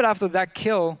 But Gambit, after that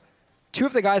kill, 2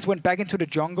 of the guys went back into the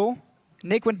jungle.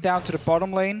 Nick went down to the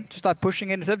bottom lane to start pushing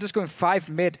in. Instead of just going 5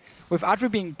 mid, with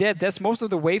Adryh being dead, that's most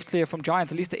of the wave clear from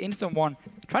Giants, at least the instant one.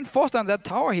 Try and force down that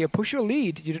tower here, push your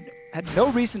lead. You had no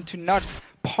reason to not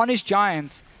punish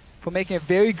Giants for making a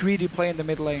very greedy play in the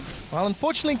mid lane. Well,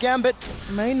 unfortunately, Gambit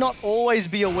may not always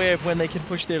be aware of when they can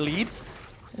push their lead.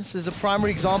 This is a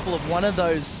primary example of one of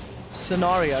those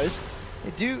scenarios.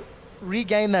 They do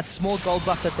regain that small gold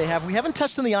buff that they have. We haven't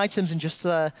touched on the items in just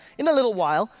in a little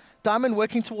while. Diamond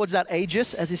working towards that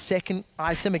Aegis as his second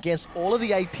item against all of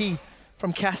the AP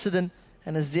from Kassadin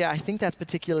and Azir. I think that's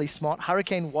particularly smart.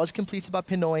 Hurricane was completed by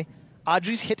Pinoy.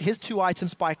 Adryh's hit his 2-item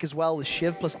spike as well with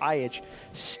Shiv plus Eye-Edge.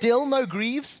 Still no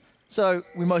Greaves, so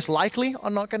we most likely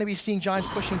are not going to be seeing Giants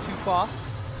pushing too far.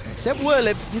 Except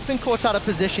Werlyb, he's been caught out of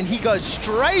position. He goes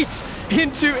straight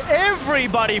into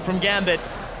everybody from Gambit.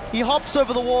 He hops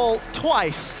over the wall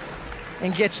twice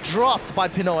and gets dropped by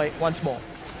Pinoy once more.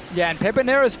 Yeah, and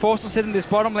Pepinero is forced to sit in this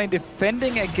bottom lane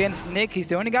defending against Nick. He's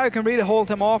the only guy who can really hold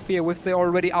him off here with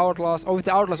the Outlast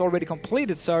already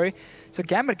completed, sorry. So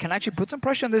Gambit can actually put some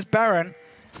pressure on this Baron,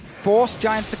 force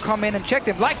Giants to come in and check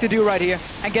them, like they do right here,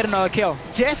 and get another kill.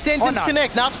 Death Sentence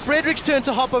connect. Now it's Frederick's turn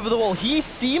to hop over the wall. He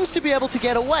seems to be able to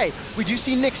get away. We do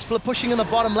see Nick split pushing in the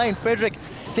bottom lane. Frederick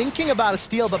thinking about a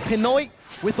steal, but Pinoy,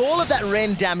 with all of that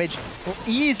Ren damage, will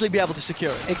easily be able to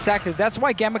secure it. Exactly. That's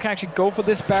why Gambit can actually go for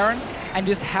this Baron and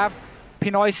just have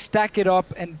Pinoy stack it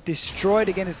up and destroy it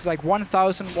again. It's like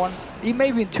 1,001,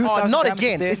 maybe 2,000. Oh, not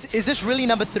again. Is this really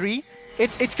number 3?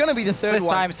 It's going to be the third one.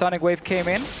 This time Sonic Wave came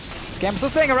in. Gambit's still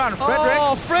staying around. Frederick.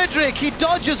 Oh, Frederick, he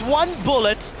dodges one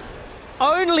bullet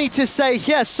only to say,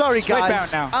 yeah, sorry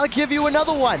guys, I'll give you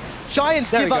another one. Giants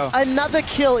give up another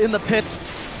kill in the pit.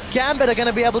 Gambit are going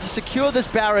to be able to secure this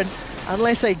Baron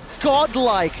unless a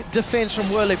godlike defense from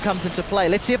Werlyb comes into play.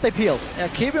 Let's see if they peel. Yeah,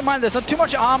 keep in mind there's not too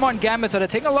much armor on Gambit, so they're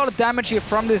taking a lot of damage here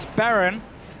from this Baron.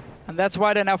 And that's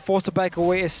why they're now forced to back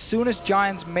away as soon as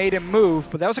Giants made a move.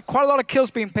 But there was quite a lot of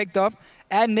kills being picked up.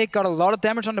 And Nick got a lot of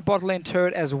damage on the bot lane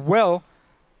turret as well.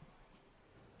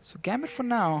 So Gambit for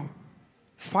now,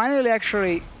 finally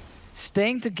actually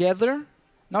staying together,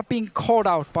 not being caught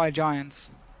out by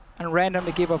Giants, and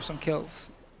randomly give up some kills.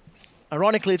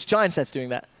 Ironically, it's Giants that's doing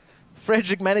that.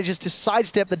 Frederick manages to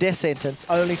sidestep the death sentence,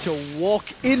 only to walk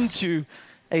into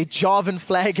a Jarvan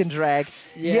flag and drag.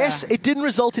 Yeah. Yes, it didn't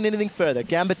result in anything further.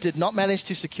 Gambit did not manage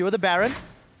to secure the Baron,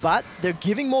 but they're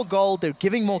giving more gold, they're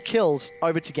giving more kills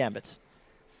over to Gambit.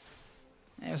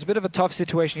 It was a bit of a tough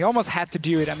situation. You almost had to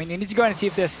do it. I mean, you need to go and see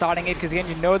if they're starting it, because again,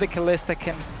 you know that Kalista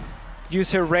can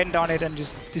use her rend on it and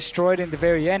just destroy it in the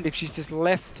very end if she's just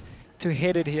left to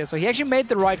hit it here. So he actually made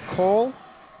the right call.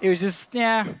 It was just,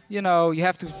 yeah, you know, you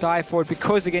have to die for it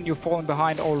because, again, you're falling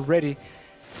behind already.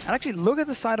 And actually, look at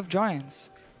the side of Giants.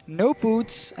 No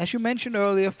boots, as you mentioned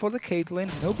earlier, for the Caitlyn.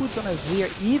 No boots on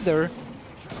Azir either.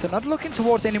 So not looking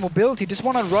towards any mobility. Just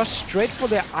want to rush straight for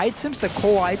their items, the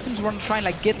core items. Want to try and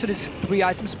like get to this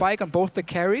 3-item spike on both the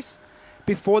carries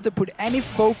before they put any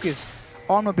focus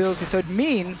on mobility. So it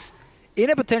means, in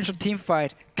a potential team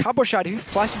fight, Cabochard, if he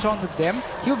flashes onto them,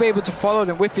 he'll be able to follow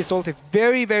them with his ulti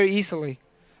very, very easily.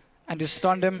 And just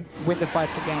stun them, win the fight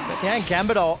for Gambit. Yeah, and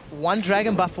Gambit are 1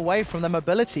 dragon buff away from the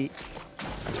mobility.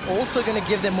 That's also going to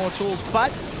give them more tools.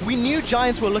 But we knew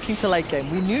Giants were looking to late game.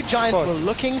 We knew Giants were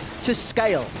looking to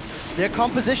scale. Their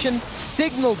composition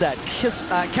signaled that.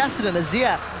 Kassadin,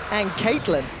 Azir, and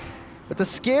Caitlyn. But the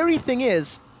scary thing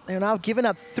is, they're now giving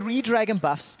up 3 dragon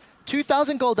buffs,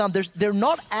 2,000 gold down. They're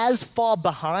not as far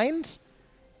behind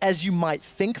as you might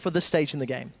think for this stage in the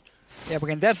game. Yeah, but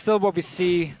again, that's still what we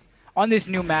see on this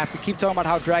new map. We keep talking about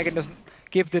how Dragon doesn't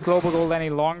give the global gold any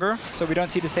longer, so we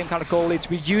don't see the same kind of goal leads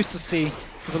we used to see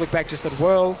if we look back just at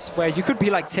Worlds, where you could be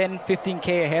like 10,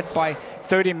 15k ahead by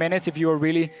 30 minutes if you were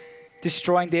really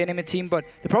destroying the enemy team. But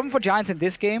the problem for Giants in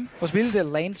this game was really the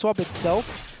lane swap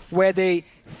itself, where they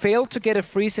failed to get a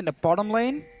freeze in the bottom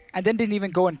lane and then didn't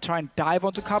even go and try and dive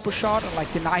onto Cabochard and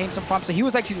like deny him some farm. So he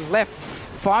was actually left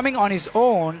farming on his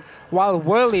own, while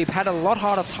Werlyb had a lot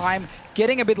harder time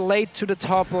getting a bit late to the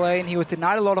top lane. He was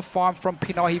denied a lot of farm from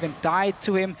Pinoy. He even died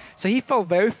to him. So he fell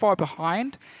very far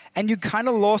behind. And you kind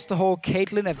of lost the whole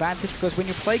Caitlyn advantage, because when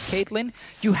you play Caitlyn,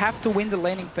 you have to win the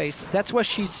laning phase. That's why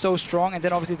she's so strong. And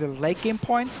then obviously the late game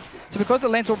points. So because the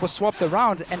lane swap was swapped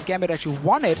around and Gambit actually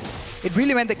won it, it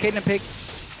really meant that Caitlyn pick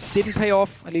didn't pay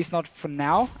off, at least not for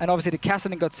now. And obviously the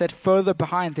Kassadin got set further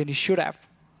behind than he should have.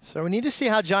 So we need to see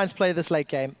how Giants play this late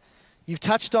game. You've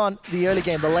touched on the early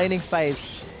game, the laning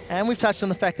phase, and we've touched on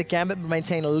the fact that Gambit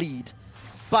maintain a lead.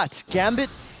 But Gambit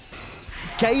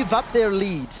gave up their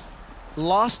lead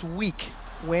last week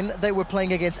when they were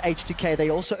playing against H2K. They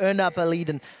also earned up a lead,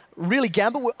 and really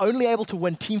Gambit were only able to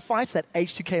win team fights that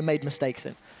H2K made mistakes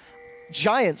in.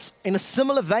 Giants, in a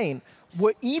similar vein,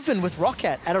 were even with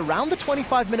Roccat at around the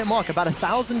 25-minute mark. About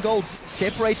 1,000 golds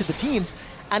separated the teams,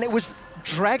 and it was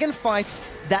Dragon fights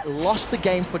that lost the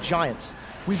game for Giants.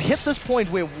 We've hit this point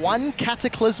where one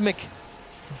cataclysmic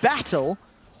battle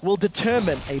will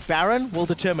determine a Baron, will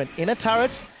determine inner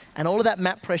turrets, and all of that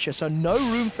map pressure. So no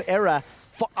room for error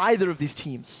for either of these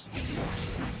teams.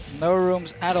 No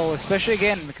rooms at all, especially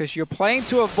again, because you're playing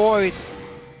to avoid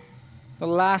the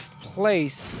last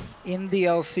place in the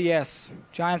LCS.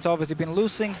 Giants obviously been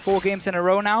losing 4 games in a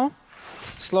row now.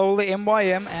 Slowly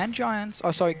MYM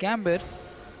and Gambit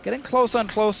getting closer and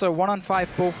closer,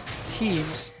 1-on-5 both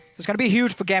teams. It's going to be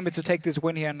huge for Gambit to take this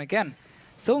win here. And again,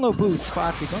 still no boots for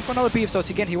Adryh. Going for another beef so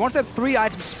again, he wants that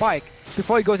 3-item spike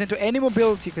before he goes into any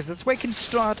mobility, because that's where he can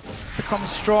start become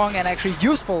strong and actually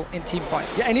useful in team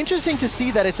fights. Yeah, and interesting to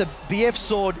see that it's a BF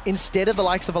sword instead of the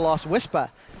likes of a Last Whisper.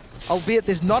 Albeit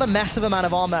there's not a massive amount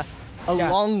of armor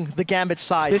along the Gambit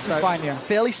side. This is fine, yeah.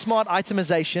 Fairly smart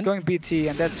itemization. Going BT,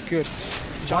 and that's good.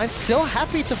 Giants still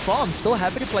happy to farm, still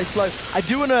happy to play slow. I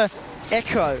do want to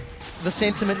echo the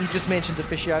sentiment you just mentioned,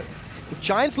 Deficio. If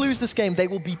Giants lose this game, they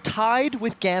will be tied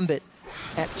with Gambit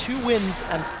at 2 wins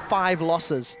and 5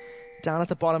 losses down at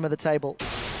the bottom of the table.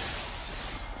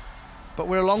 But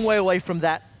we're a long way away from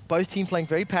that. Both teams playing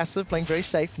very passive, playing very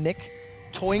safe. Nick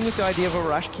toying with the idea of a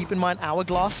rush. Keep in mind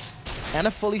Hourglass and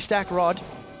a fully stacked rod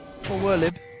for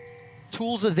Werlyb.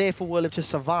 Tools are there for Werlyb to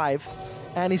survive,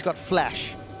 and he's got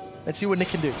Flash. Let's see what Nick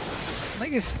can do. I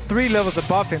think he's 3 levels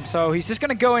above him, so he's just going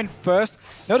to go in first.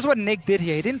 Notice what Nick did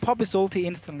here. He didn't pop his ulti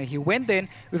instantly. He went in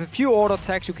with a few auto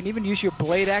attacks. You can even use your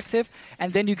blade active,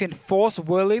 and then you can force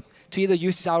Werlyb to either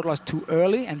use his Hourglass too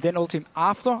early and then ult him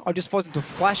after, or just force him to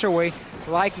flash away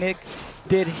like Nick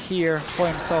did here for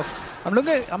himself. I'm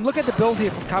looking at the build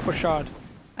here from Cabochard,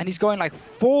 and he's going like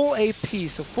full AP,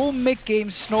 so full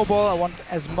mid-game snowball. I want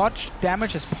as much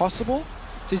damage as possible.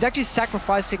 So he's actually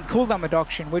sacrificing cooldown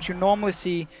reduction, which you normally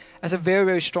see as a very,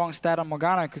 very strong stat on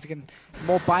Morgana, because the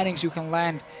more bindings you can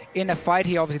land in a fight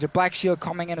here. Obviously, the Black Shield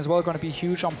coming in as well, going to be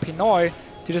huge on Pinoy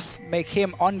to just make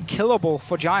him unkillable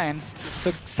for Giants.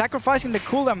 So sacrificing the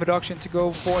cooldown reduction to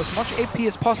go for as much AP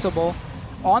as possible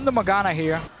on the Morgana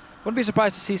here. Wouldn't be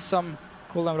surprised to see some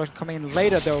cooldown reduction coming in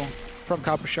later, though, from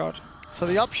Cabochard. So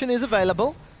the option is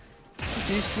available.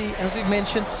 You see, as we've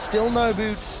mentioned, still no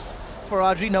boots for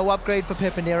Adryh, no upgrade for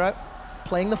Pepinero.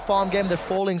 Playing the farm game, they're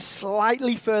falling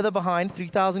slightly further behind,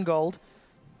 3,000 gold.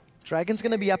 Dragon's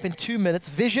going to be up in 2 minutes.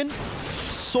 Vision,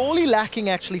 sorely lacking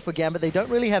actually for Gambit. They don't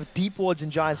really have deep wards in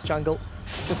Giants jungle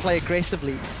to play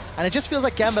aggressively. And it just feels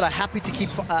like Gambit are happy to keep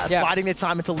biding their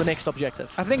time until the next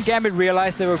objective. I think Gambit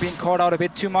realized they were being caught out a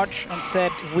bit too much and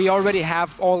said, we already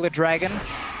have all the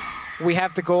dragons. We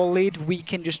have the goal lead. We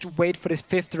can just wait for this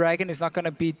 5th dragon. It's not going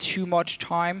to be too much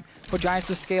time for Giants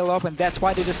to scale up, and that's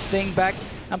why they're just staying back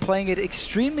and playing it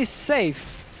extremely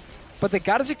safe. But they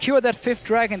got to secure that 5th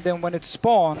dragon then when it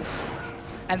spawns,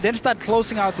 and then start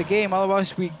closing out the game.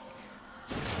 Otherwise, we're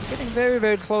getting very,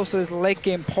 very close to this late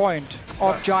game point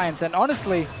of Giants. And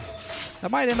honestly, that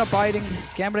might end up biting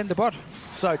Gambit in the butt.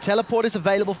 So teleport is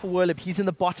available for Werlyb. He's in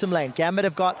the bottom lane. Gambit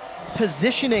have got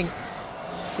positioning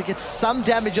to get some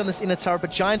damage on this inner turret, but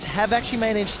Giants have actually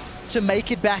managed to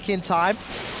make it back in time.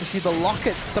 You see the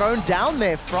locket thrown down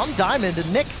there from Diamond,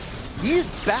 and Nick, he's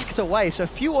backed away. So a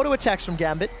few auto attacks from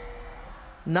Gambit.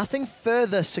 Nothing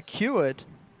further secured.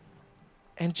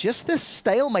 And just this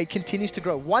stalemate continues to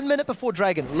grow. 1 minute before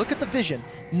Dragon, look at the vision.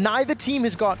 Neither team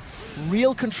has got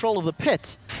real control of the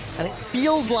pit, and it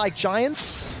feels like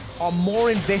Giants are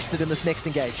more invested in this next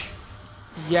engage.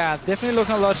 Yeah, definitely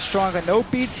looking a lot stronger. No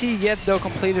BT yet, though,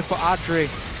 completed for Adryh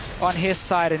on his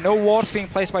side, and no wards being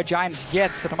placed by Giants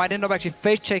yet, so they might end up actually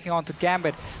face-checking onto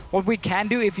Gambit. What we can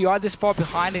do, if you are this far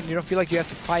behind and you don't feel like you have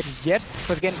to fight yet,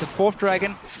 because getting the 4th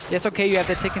dragon, yes, okay, you have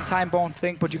the ticking time bomb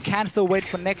thing, but you can still wait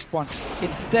for next one.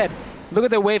 Instead, look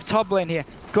at the wave top lane here.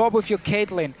 Go up with your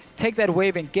Caitlyn, take that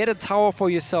wave in, get a tower for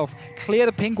yourself, clear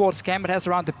the ping wards Gambit has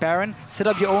around the Baron, set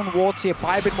up your own wards here,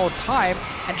 buy a bit more time,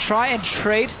 and try and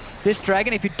trade this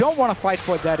dragon, if you don't want to fight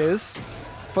for it, that is,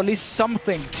 for at least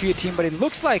something to your team. But it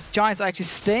looks like Giants are actually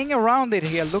staying around it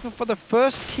here, looking for the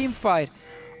first team fight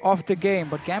of the game.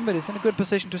 But Gambit is in a good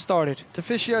position to start it.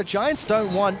 Deficio, Giants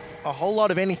don't want a whole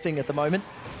lot of anything at the moment.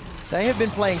 They have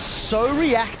been playing so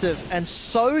reactive and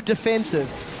so defensive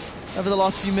over the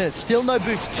last few minutes. Still no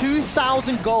boots.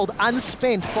 2,000 gold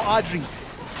unspent for Adryh.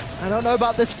 I don't know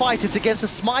about this fight. It's against a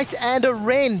Smite and a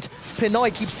Rend.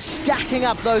 Pinoy keeps stacking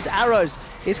up those arrows.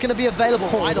 is going to be available.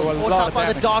 Rydle caught up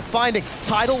by the Dark Binding.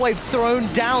 Tidal Wave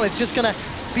thrown down. It's just going to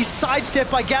be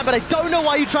sidestepped by Gambit. I don't know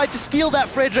why you tried to steal that,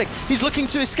 Frederick. He's looking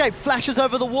to escape. Flashes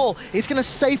over the wall. He's going to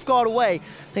safeguard away.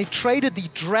 They've traded the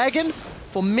Dragon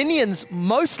for minions,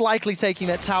 most likely taking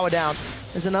that tower down.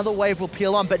 There's another wave will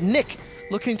peel on, but Nick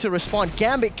looking to respond.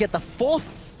 Gambit get the 4th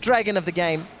Dragon of the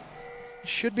game.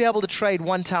 Should be able to trade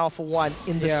 1 tower for 1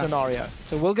 in this scenario.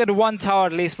 So we'll get 1 tower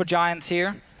at least for Giants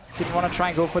here. Didn't want to try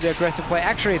and go for the aggressive play.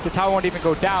 Actually, the tower won't even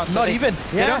go down. Not even.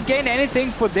 They don't gain anything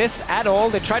for this at all.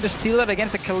 They tried to steal it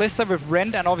against a Kalista with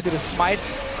Rend and obviously the Smite,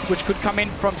 which could come in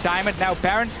from Diamond. Now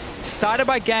Baron started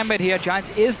by Gambit here.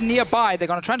 Giants is nearby. They're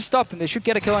going to try and stop them. They should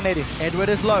get a kill on AD. Edward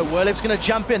is low. Werlyb's going to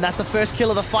jump in. That's the first kill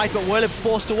of the fight, but Werlyb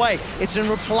forced away. It's in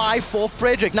reply for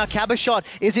Frederick. Now Cabochard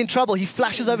is in trouble. He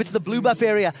flashes over to the blue buff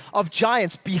area of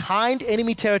Giants behind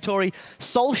enemy territory.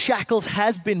 Soul Shackles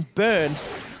has been burned.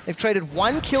 They've traded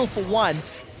 1 kill for 1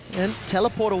 and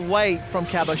teleport away from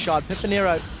Cabochard.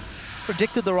 Pepinero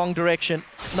predicted the wrong direction.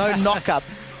 No knock-up,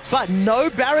 but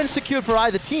no Baron secured for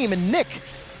either team, and Nick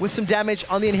with some damage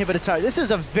on the inhibitor turret. This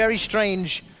is a very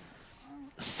strange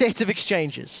set of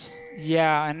exchanges.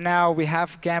 Yeah, and now we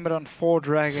have Gambit on 4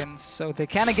 dragons, so they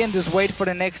can again just wait for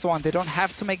the next one. They don't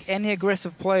have to make any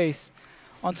aggressive plays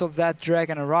until that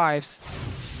dragon arrives.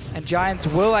 And Giants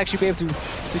will actually be able to...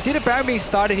 We see the Baron being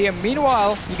started here.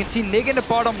 Meanwhile, you can see Nick in the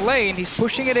bottom lane. He's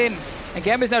pushing it in. And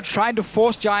Gambit is now trying to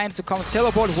force Giants to come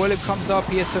teleport. Werlyb comes up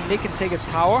here so Nick can take a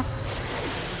tower.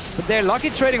 But they're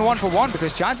lucky trading 1 for 1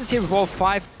 because Giants is here with all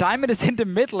 5. Diamond is in the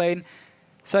mid lane.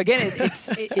 So again,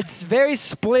 it's very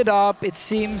split up. It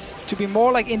seems to be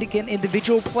more like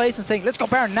individual plays and saying, let's go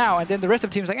Baron now. And then the rest of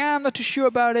the team's like, I'm not too sure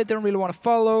about it. They don't really want to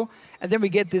follow. And then we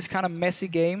get this kind of messy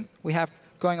game we have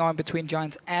going on between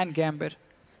Giants and Gambit.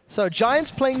 So Giants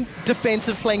playing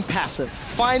defensive, playing passive.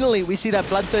 Finally, we see that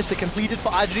Bloodthirster completed for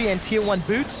Adryh and Tier 1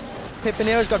 boots.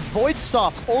 Pepinero's got Void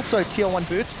Staff, also Tier 1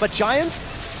 boots. But Giants,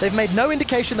 they've made no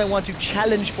indication they want to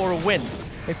challenge for a win.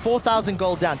 They're 4,000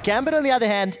 gold down. Gambit, on the other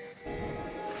hand,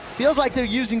 feels like they're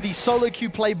using the solo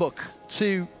queue playbook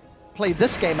to play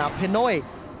this game out. Pinoy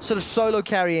sort of solo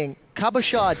carrying.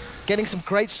 Cabochard getting some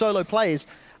great solo plays.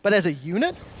 But as a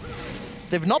unit,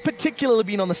 they've not particularly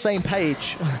been on the same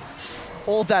page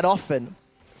all that often.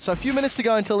 So a few minutes to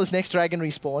go until this next dragon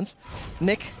respawns.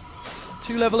 Nick,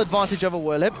 2-level advantage over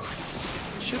Werlyb.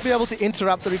 Should be able to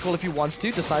interrupt the recall if he wants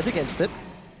to, decides against it.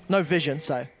 No vision,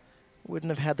 so wouldn't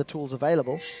have had the tools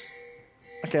available.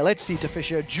 Okay, let's see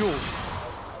Deficio duel.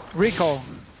 Recall.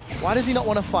 Why does he not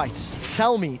want to fight?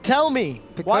 Tell me, tell me.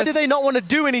 Because why do they not want to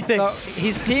do anything? So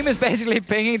his team is basically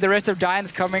pinging the rest of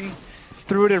Giants coming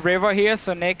through the river here,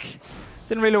 so Nick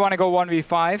didn't really want to go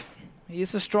 1v5. He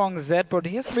is a strong Zed, but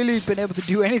he hasn't really been able to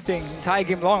do anything entire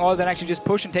game long other than actually just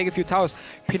push and take a few towers.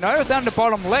 Pinoy's down the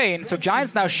bottom lane, so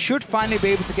Giants now should finally be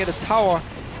able to get a tower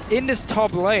in this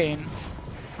top lane.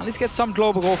 At least get some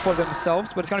global goal for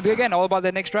themselves, but it's going to be, again, all about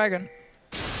their next dragon.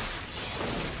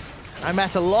 I'm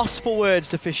at a loss for words,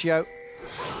 Deficio.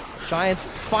 Giants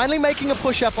finally making a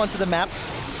push up onto the map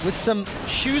with some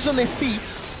shoes on their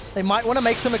feet. They might want to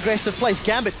make some aggressive plays.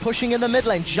 Gambit pushing in the mid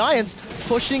lane. Giants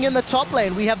pushing in the top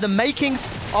lane. We have the makings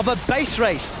of a base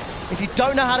race. If you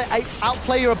don't know how to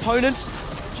outplay your opponents,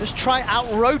 just try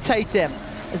out-rotate them.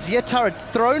 Azir turret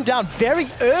thrown down very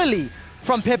early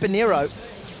from Pepinero.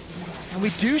 And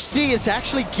we do see it's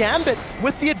actually Gambit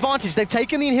with the advantage. They've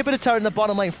taken the inhibitor turret in the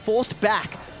bottom lane, forced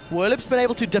back. Werlyb's been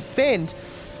able to defend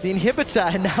the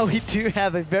inhibitor, and now we do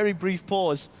have a very brief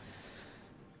pause.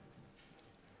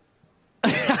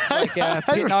 Like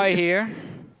Pinoy here.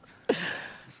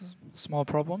 Small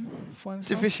problem for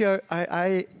himself. Deficio,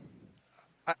 I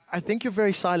think you're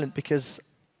very silent because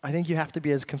I think you have to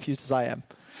be as confused as I am.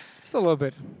 Just a little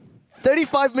bit.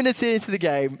 35 minutes into the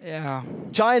game. Yeah.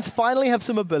 Giants finally have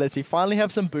some ability, finally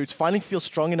have some boots, finally feel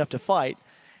strong enough to fight.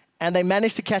 And they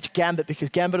managed to catch Gambit because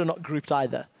Gambit are not grouped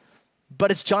either. But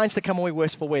it's Giants that come away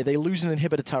worse for wear. They lose an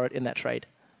inhibitor turret in that trade.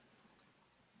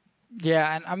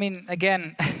 Yeah, and I mean,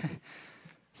 again,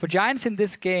 for Giants in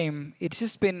this game, it's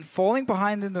just been falling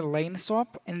behind in the lane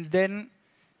swap and then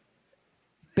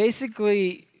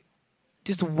basically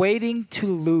just waiting to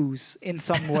lose in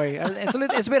some way.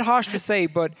 It's a bit harsh to say,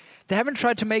 but they haven't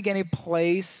tried to make any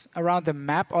plays around the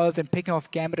map other than picking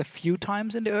off Gambit a few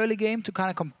times in the early game to kind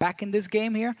of come back in this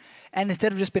game here. And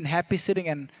instead of just been happy sitting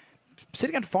and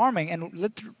farming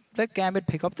and let Gambit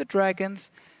pick up the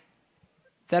dragons.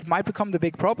 That might become the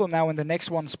big problem now when the next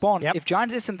one spawns. Yep. If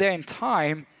Giants isn't there in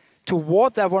time to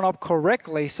ward that one up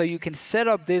correctly so you can set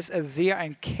up this Azir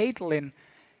and Caitlyn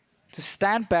to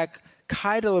stand back,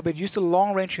 kite a little bit, use the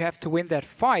long range you have to win that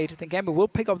fight, then Gambit will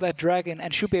pick up that dragon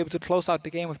and should be able to close out the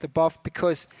game with the buff,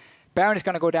 because Baron is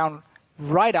going to go down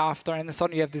right after, and then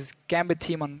suddenly you have this Gambit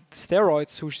team on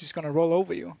steroids who's just going to roll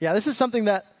over you. Yeah, this is something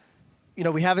that, you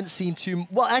know, we haven't seen too...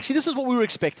 Well, actually, this is what we were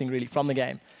expecting, really, from the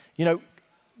game. You know,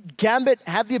 Gambit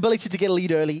have the ability to get a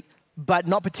lead early, but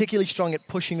not particularly strong at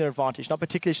pushing their advantage, not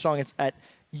particularly strong at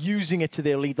using it to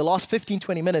their lead. The last 15,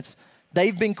 20 minutes,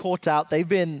 they've been caught out. They've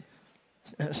been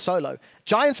solo.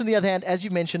 Giants, on the other hand, as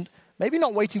you mentioned, maybe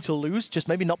not waiting to lose, just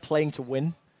maybe not playing to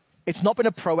win. It's not been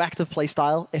a proactive play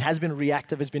style. It has been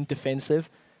reactive. It's been defensive.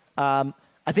 I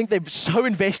think they're so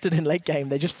invested in late game,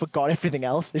 they just forgot everything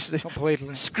else.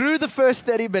 Completely. Screw the first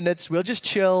 30 minutes. We'll just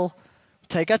chill,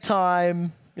 take our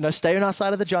time, you know, stay on our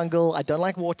side of the jungle. I don't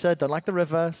like water, don't like the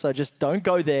river, so just don't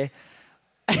go there.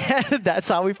 And that's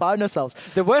how we find ourselves.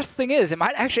 The worst thing is, it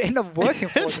might actually end up working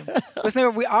for them. Because now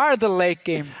we are the late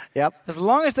game. Yep. As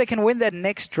long as they can win that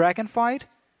next dragon fight,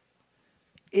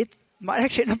 it might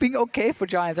actually end up being okay for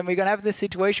Giants. And we're going to have this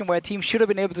situation where a team should have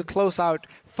been able to close out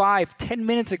 5, 10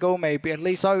 minutes ago maybe, at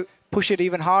least so push it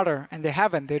even harder. And they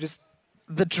haven't. They're just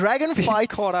the dragon fight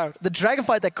caught out. The dragon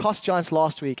fight that cost Giants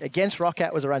last week against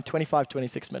Roccat was around 25,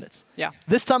 26 minutes. Yeah.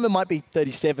 This time it might be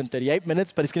 37, 38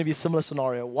 minutes, but it's going to be a similar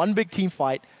scenario. One big team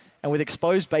fight, and with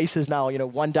exposed bases now, you know,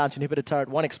 one down to inhibitor turret,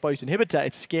 one exposed inhibitor,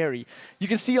 it's scary. You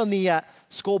can see on the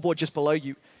scoreboard just below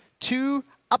you, 2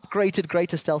 upgraded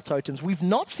greater stealth totems. We've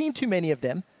not seen too many of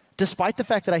them, despite the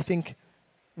fact that I think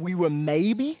we were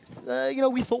maybe, you know,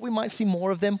 we thought we might see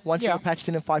more of them once they were patched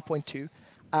in 5.2.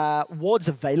 Wards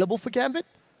available for Gambit,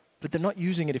 but they're not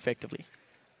using it effectively.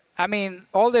 I mean,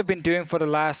 all they've been doing for the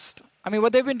last... I mean,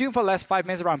 what they've been doing for the last 5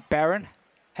 minutes around Baron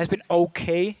has been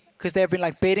okay, because they've been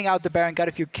like baiting out the Baron, got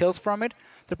a few kills from it.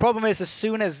 The problem is as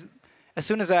soon as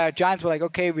Giants were like,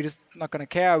 okay, we're just not going to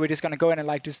care, we're just going to go in and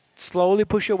like just slowly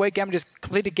push away, Gambit just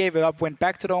completely gave it up, went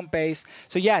back to their own base.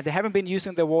 So yeah, they haven't been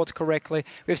using their wards correctly.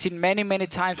 We've seen many, many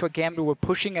times where Gambit were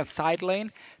pushing a side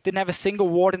lane, didn't have a single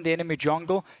ward in the enemy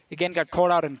jungle, again got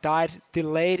caught out and died,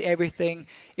 delayed everything.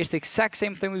 It's the exact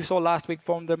same thing we saw last week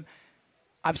from them.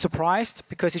 I'm surprised,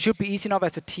 because it should be easy enough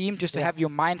as a team just to have your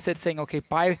mindset saying, okay,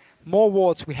 buy more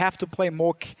wards, we have to play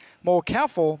more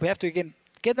careful, we have to again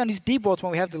get on these deep wards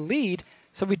when we have the lead,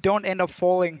 so we don't end up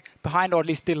falling behind, or at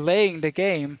least delaying the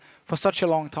game for such a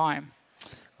long time.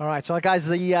 All right, so guys,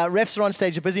 the refs are on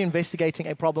stage, are busy investigating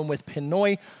a problem with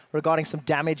Pinoy regarding some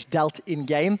damage dealt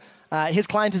in-game. His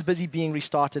client is busy being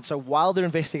restarted, so while they're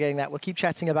investigating that, we'll keep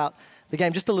chatting about the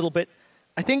game just a little bit.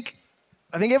 I think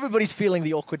everybody's feeling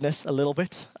the awkwardness a little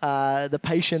bit, the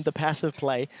patient, the passive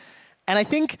play. And I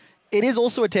think it is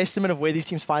also a testament of where these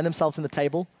teams find themselves in the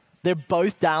table. They're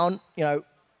both down, you know,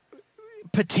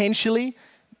 potentially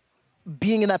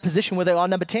being in that position where they are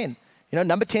number 10. You know,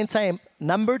 number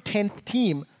 10th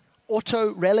team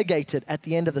auto-relegated at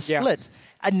the end of the split.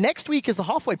 And next week is the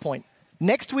halfway point.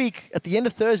 Next week, at the end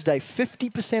of Thursday,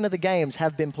 50% of the games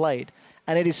have been played.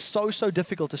 And it is so, so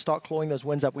difficult to start clawing those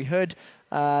wins up. We heard,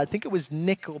 I think it was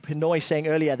Nick or Pinoy saying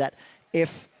earlier that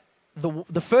if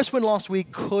the first win last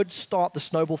week could start the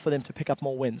snowball for them to pick up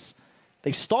more wins.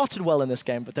 They've started well in this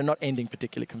game, but they're not ending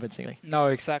particularly convincingly. No,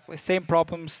 exactly. Same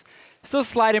problems. Still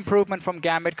slight improvement from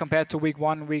Gambit compared to week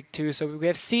 1, week 2. So we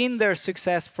have seen their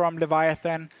success from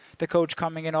Leviathan, the coach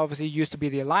coming in. Obviously, used to be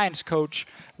the Alliance coach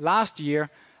last year.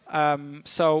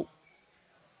 So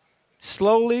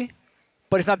slowly,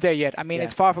 but it's not there yet. I mean,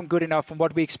 it's far from good enough from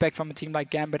what we expect from a team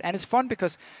like Gambit. And it's fun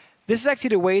because this is actually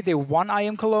the way they won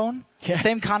IM Cologne.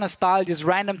 Same kind of style, just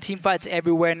random team fights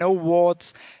everywhere, no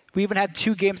wards. We even had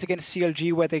 2 games against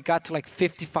CLG where they got to like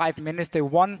 55 minutes. They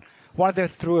won one of them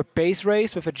through a base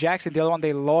race with a Jax, and the other one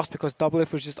they lost because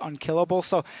Doublelift was just unkillable.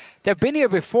 So they've been here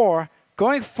before,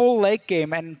 going full late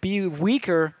game and be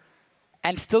weaker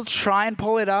and still try and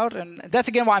pull it out. And that's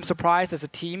again why I'm surprised as a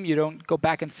team. You don't go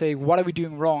back and say, what are we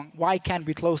doing wrong? Why can't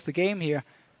we close the game here?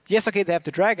 Yes, okay, they have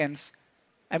the dragons.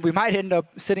 And we might end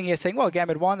up sitting here saying, well,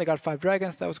 Gambit won, they got 5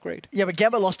 dragons, that was great. Yeah, but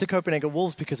Gambit lost to Copenhagen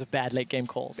Wolves because of bad late game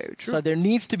calls. Very true. So there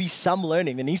needs to be some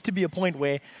learning. There needs to be a point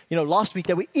where, you know, last week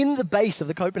they were in the base of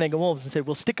the Copenhagen Wolves and said,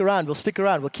 we'll stick around,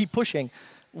 we'll keep pushing.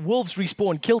 Wolves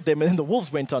respawned, killed them, and then the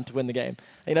Wolves went on to win the game.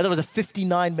 You know, there was a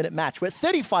 59-minute match. We're at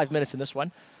 35 minutes in this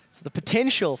one. So the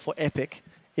potential for Epic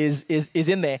is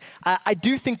in there. I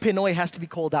do think Pinoy has to be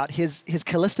called out. His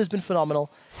Kalista's been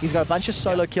phenomenal. He's got a bunch of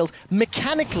solo kills.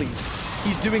 Mechanically,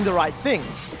 he's doing the right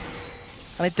things.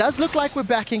 And it does look like we're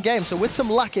back in game. So with some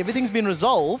luck, everything's been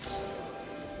resolved.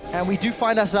 And we do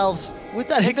find ourselves with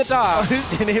that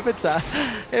exposed inhibitor.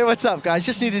 Hey, what's up, guys?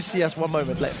 Just need to see us one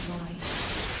moment left.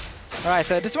 All right,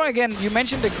 so this one again, you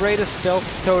mentioned the greatest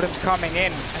stealth totems coming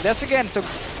in. And that's again, so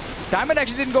Diamond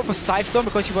actually didn't go for Sidestone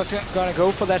because he was going to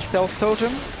go for that Stealth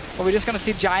Totem. But we're just going to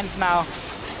see Giants now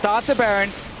start the Baron.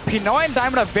 Pinoy and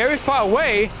Diamond are very far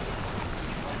away.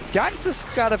 Giants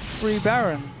just got a free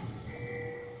Baron.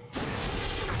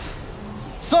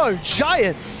 So,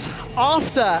 Giants,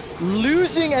 after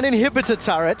losing an inhibitor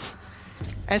turret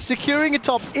and securing a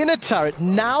top inner turret,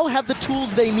 now have the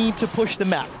tools they need to push the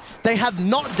map. They have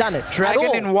not done it Dragon at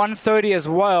all. in 130 as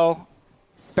well.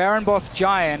 Baron buff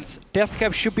Giants. Death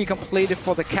Cap should be completed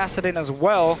for the Kassadin as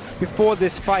well before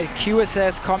this fight.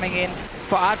 QSS coming in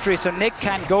for Adryh, so Nick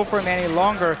can't go for him any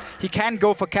longer. He can't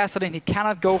go for Kassadin. He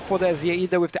cannot go for the Azir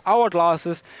either with the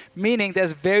hourglasses, meaning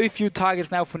there's very few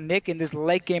targets now for Nick in this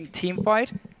late game team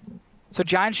fight. So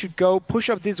Giants should go push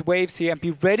up these waves here and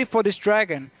be ready for this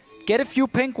Dragon. Get a few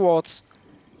pink wards.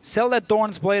 Sell that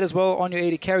Dorn's Blade as well on your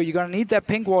AD carry. You're going to need that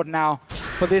pink ward now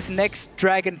for this next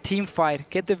Dragon team fight.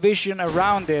 Get the vision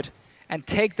around it and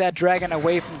take that Dragon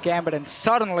away from Gambit, and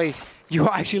suddenly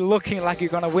you're actually looking like you're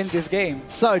going to win this game.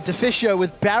 So, Deficio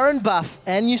with Baron buff,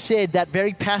 and you said that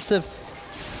very passive,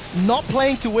 not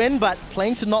playing to win, but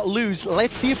playing to not lose.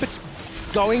 Let's see if it's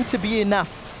going to be enough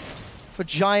for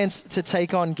Giants to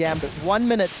take on Gambit. 1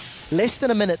 minute, less than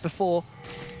a minute before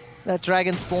that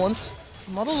Dragon spawns.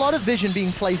 Not a lot of vision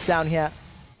being placed down here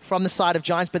from the side of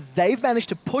Giants, but they've managed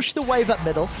to push the wave up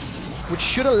middle, which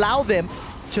should allow them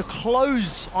to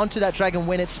close onto that Dragon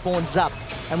when it spawns up.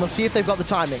 And we'll see if they've got the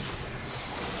timing.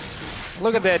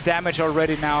 Look at their damage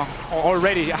already now.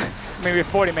 Already, maybe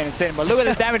 40 minutes in, but look at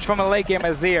the damage from a late game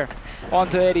Azir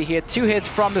onto Eddie here. 2 hits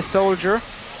from the soldier.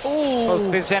 Oh,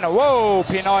 whoa,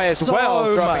 Pinoy as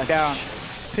well dropping down.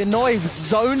 Pinoy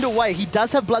zoned away. He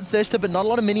does have Bloodthirster, but not a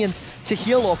lot of minions to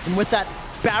heal off. And with that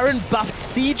Baron buffed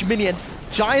Siege minion,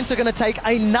 Giants are going to take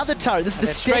another turret. This is the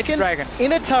second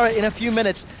inner turret in a few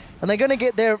minutes. And they're going to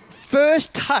get their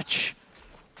first touch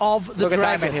of the Dragon. Look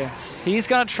at Diamond here. He's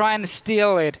going to try and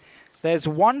steal it. There's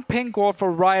 1 pink ward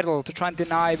for Rydle to try and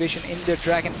deny vision in the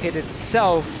Dragon Pit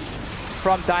itself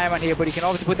from Diamond here. But he can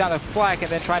obviously put down the flag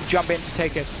and then try and jump in to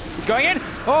take it. He's going in.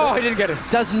 Oh, he didn't get it.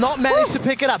 Does not manage to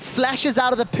pick it up. Flashes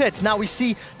out of the pit. Now we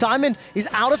see Diamond is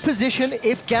out of position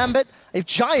if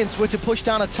Giants were to push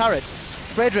down a turret.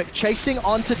 Frederick chasing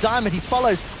onto Diamond. He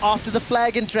follows after the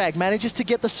flag and drag. Manages to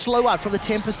get the slow out from the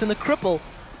Tempest and the Cripple.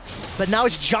 But now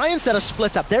it's Giants that are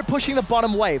split up. They're pushing the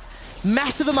bottom wave.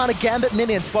 Massive amount of Gambit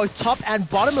minions, both top and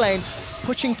bottom lane,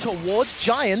 pushing towards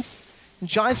Giants. And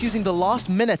Giants using the last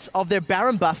minutes of their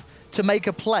Baron buff to make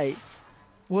a play.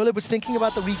 Werlyb was thinking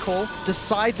about the recall,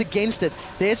 decides against it.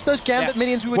 There's those Gambit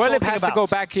minions we were talking about. Werlyb has to go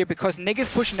back here because Nick is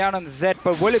pushing down on the Zed,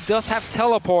 but Werlyb does have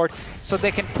teleport, so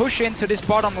they can push into this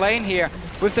bottom lane here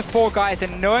with the 4 guys,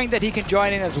 and knowing that he can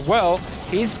join in as well.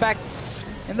 He's back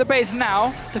in the base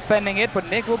now, defending it, but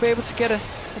Nick will be able to get a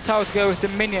tower to go with the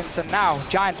minions. And now,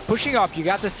 Giants pushing up. You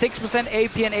got the 6%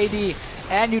 AP and AD,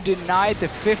 and you denied the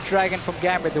 5th Dragon from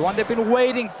Gambit, the one they've been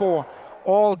waiting for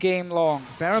all game long.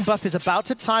 Baron buff is about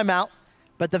to time out.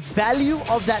 But the value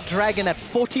of that Dragon at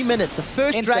 40 minutes, the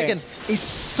first Dragon, is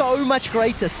so much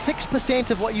greater.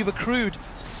 6% of what you've accrued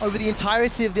over the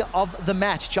entirety of the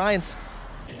match. Giants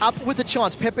up with a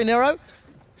chance. Pepinero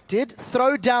did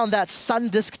throw down that Sun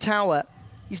Disc Tower.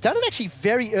 He's done it actually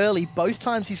very early. Both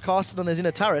times he's casted on those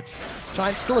inner turrets.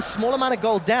 Giants still a small amount of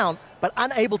gold down, but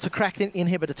unable to crack the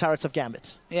inhibitor turrets of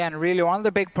Gambit. Yeah, and really one of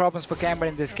the big problems for Gambit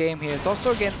in this game here is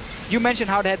also, again, you mentioned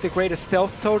how they had the greatest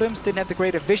stealth totems, didn't have the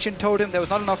greater vision totem, there was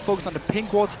not enough focus on the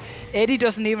pink wards. Eddie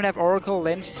doesn't even have Oracle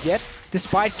Lens yet,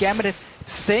 despite Gambit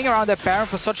staying around that Baron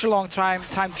for such a long time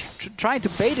trying to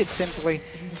bait it simply.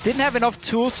 Didn't have enough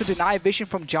tools to deny vision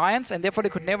from Giants, and therefore they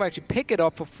could never actually pick it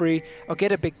up for free or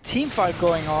get a big team fight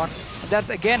going on. And that's,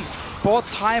 again, bought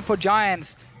time for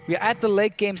Giants. We're at the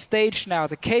late game stage now.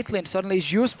 The Caitlyn suddenly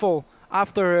is useful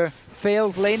after her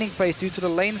failed laning phase due to the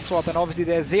lane swap, and obviously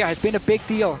the Azir has been a big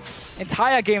deal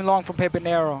entire game long from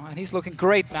Pepinero, and he's looking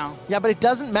great now. Yeah, but it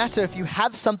doesn't matter if you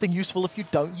have something useful if you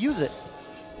don't use it.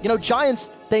 You know, Giants,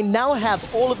 they now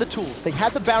have all of the tools. They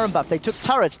had the Baron buff, they took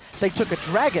turrets, they took a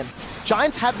Dragon.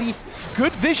 Giants have the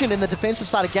good vision in the defensive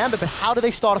side of Gambit, but how do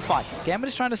they start a fight? Gambit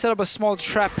is trying to set up a small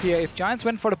trap here. If Giants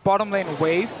went for the bottom lane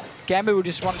wave, Gambit would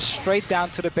just run straight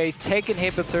down to the base, take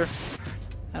inhibitor,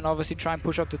 and obviously try and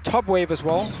push up the top wave as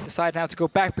well. Decide now to go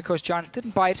back because Giants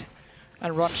didn't bite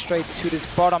and run straight to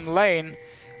this bottom lane.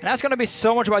 And that's going to be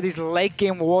so much about these late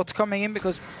game wards coming in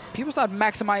because people start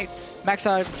max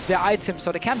out their items,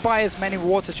 so they can't buy as many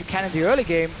wards as you can in the early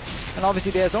game. And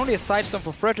obviously there's only a sidestone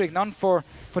for Frederick, none for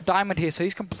Diamond here, so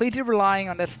he's completely relying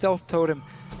on that stealth totem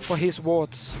for his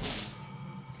wards.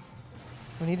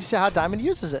 We need to see how Diamond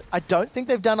uses it. I don't think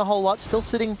they've done a whole lot, still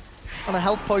sitting on a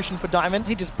health potion for Diamond.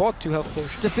 He just bought 2 health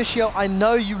potions. Deficio, I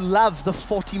know you love the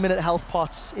 40-minute health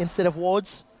pots instead of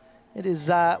wards. It is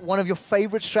one of your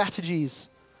favorite strategies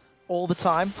all the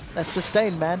time. That's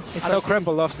sustained, man. It's I know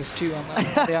Kremble loves this too on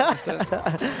the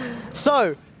atmosphere.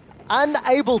 So,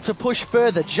 unable to push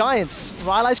further. Giants,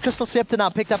 Rylai's Crystal Scepter now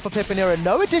picked up for Pepinero.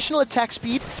 No additional attack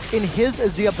speed in his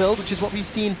Azir build, which is what we've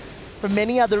seen from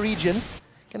many other regions.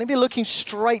 Going to be looking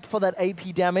straight for that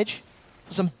AP damage,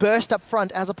 for some burst up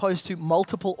front as opposed to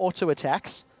multiple auto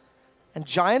attacks. And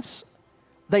Giants,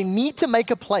 they need to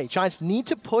make a play. Giants need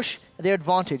to push their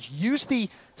advantage. Use the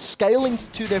scaling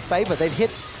to their favor. They've hit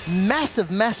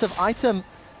massive, massive item,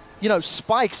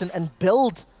 spikes and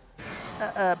build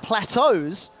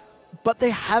plateaus, but they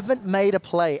haven't made a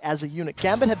play as a unit.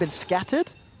 Gambit have been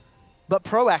scattered, but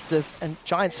proactive, and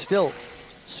Giants still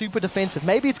super defensive.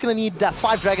 Maybe it's going to need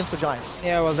 5 dragons for Giants.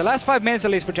 Yeah, well, the last 5 minutes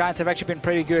at least for Giants have actually been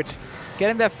pretty good.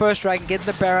 Getting their first dragon, getting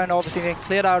the Baron, obviously they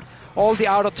cleared out all the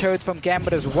outer turrets from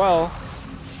Gambit as well.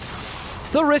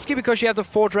 Still risky because you have the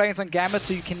 4 dragons on Gambit,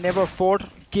 so you can never afford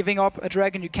giving up a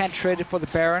dragon. You can't trade it for the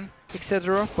Baron,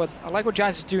 etc. But I like what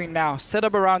Giants is doing now. Set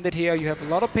up around it here. You have a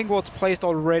lot of ping wards placed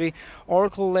already.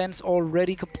 Oracle Lens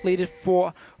already completed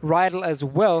for Rydle as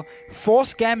well.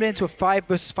 Force Gambit into a 5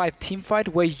 versus 5 team fight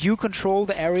where you control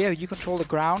the area, you control the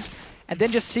ground. And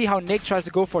then just see how Nick tries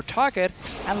to go for a target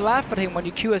and laugh at him when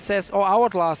you QSS or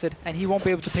outlast it and he won't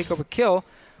be able to pick up a kill.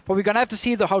 But we're going to have to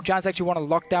see though how Giants actually want to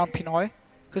lock down Pinoy.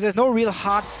 Because there's no real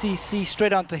hard CC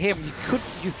straight onto him.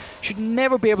 You should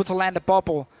never be able to land a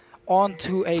bubble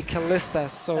onto a Kalista.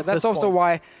 So that's also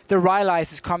why the Rylai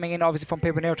is coming in, obviously, from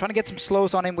Pepinero, trying to get some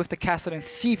slows on him with the Kassadin and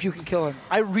see if you can kill him.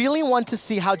 I really want to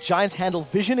see how Giants handle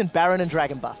Vision and Baron and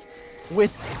Dragon buff.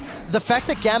 With the fact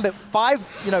that Gambit,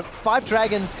 5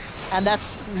 dragons, and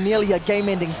that's nearly a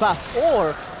game-ending buff.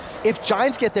 Or if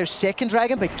Giants get their second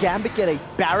dragon, but Gambit get a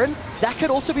Baron, that could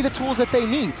also be the tools that they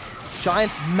need.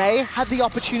 Giants may have the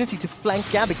opportunity to flank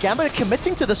Gambit. Gambit are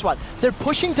committing to this one. They're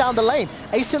pushing down the lane.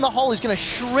 Ace in the hole is going to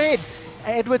shred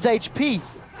Edward's HP.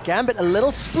 Gambit a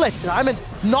little split. Diamond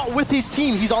not with his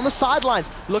team. He's on the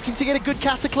sidelines, looking to get a good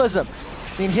Cataclysm.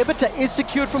 The inhibitor is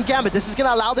secured from Gambit. This is going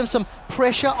to allow them some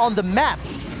pressure on the map.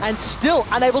 And still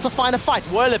unable to find a fight.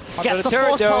 Werlyb gets the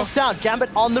force pulse down.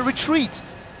 Gambit on the retreat.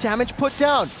 Damage put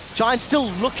down. Giants still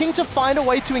looking to find a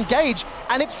way to engage,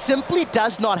 and it simply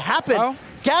does not happen. Oh.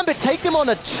 Gambit take them on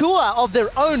a tour of their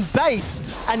own base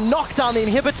and knock down the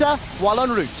inhibitor while en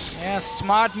route. Yeah,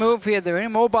 smart move here. They're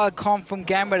in mobile comp from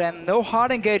Gambit and no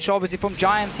hard engage obviously from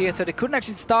Giants here, so they couldn't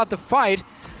actually start the fight.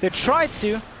 They tried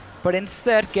to, but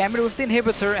instead Gambit with the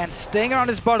inhibitor and staying around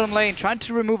his bottom lane, trying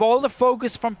to remove all the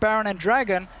focus from Baron and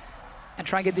Dragon and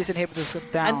try and get these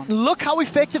inhibitors down. And look how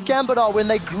effective Gambit are when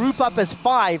they group up as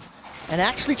 5 and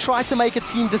actually try to make a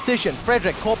team decision.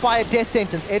 Frederick caught by a death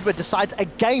sentence. Edward decides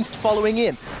against following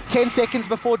in. 10 seconds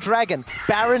before Dragon.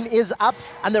 Baron is up,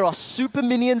 and there are super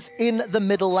minions in the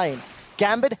middle lane.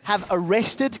 Gambit have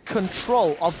arrested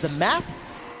control of the map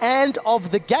and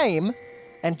of the game,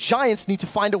 and Giants need to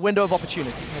find a window of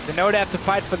opportunity. Yeah, they know they have to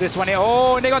fight for this one here.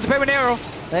 Oh, and they got to Pepinero.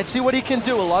 Let's see what he can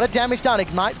do. A lot of damage down.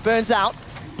 Ignite burns out.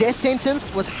 Death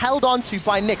sentence was held onto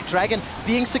by Nick. Dragon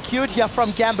being secured here from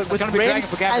Gambit with Rend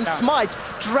and now. Smite.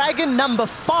 Dragon number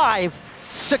 5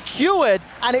 secured,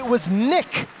 and it was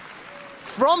Nick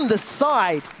from the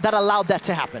side that allowed that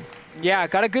to happen. Yeah,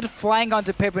 got a good flank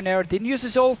onto Pepinero. Didn't use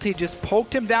his ulti, just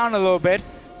poked him down a little bit.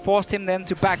 Forced him then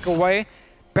to back away.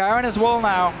 Baron as well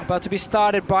now, about to be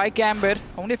started by Gambit.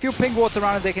 Only a few ping wards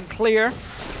around it they can clear.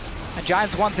 And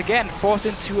Giants once again forced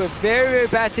into a very, very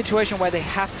bad situation where they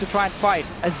have to try and fight.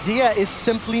 Azir is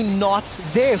simply not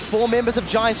there. 4 members of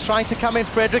Giants trying to come in.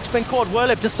 Frederick's been caught.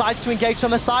 Werlyb decides to engage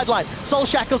on the sideline. Soul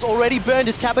Shackle's already burned.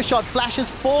 His Cabochard flashes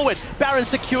forward. Baron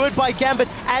secured by Gambit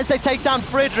as they take down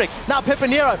Frederick. Now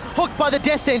Pepinero hooked by the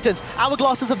death sentence.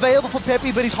 Hourglass is available for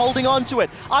Peppy, but he's holding on to it.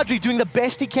 Adryh doing the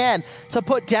best he can to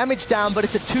put damage down, but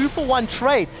it's a 2-for-1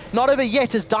 trade. Not over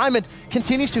yet as Diamond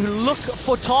continues to look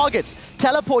for targets.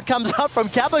 Teleport comes up from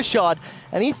Cabochard,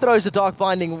 and he throws the Dark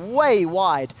Binding way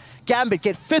wide. Gambit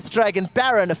get 5th Dragon,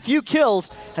 Baron, a few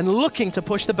kills, and looking to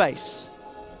push the base.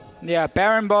 Yeah,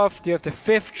 Baron buff, you have the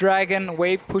 5th Dragon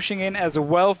wave pushing in as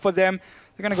well for them.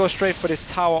 They're going to go straight for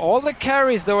this tower. All the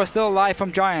carries, though, are still alive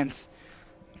from Giants.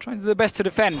 Trying to do the best to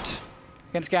defend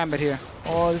against Gambit here.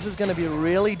 Oh, this is going to be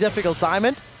really difficult.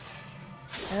 Diamond,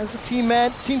 as the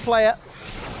team player,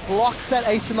 blocks that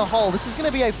ace in the hole. This is going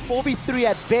to be a 4v3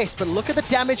 at best, but look at the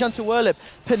damage onto Werlyb.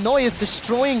 Pinoy is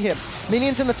destroying him.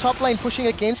 Minions in the top lane pushing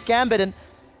against Gambit, and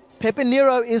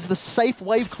Pepinero is the safe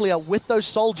wave clear with those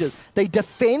soldiers. They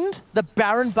defend the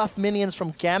Baron buff minions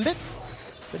from Gambit,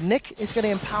 But Nick is going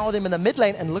to empower them in the mid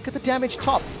lane, and look at the damage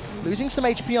top. Losing some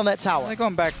HP on that tower. They're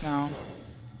going back now.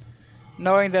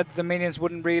 Knowing that the minions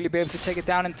wouldn't really be able to take it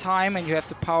down in time, and you have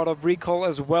the power of recall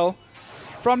as well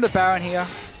from the Baron here.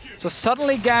 So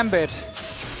suddenly Gambit.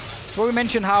 So we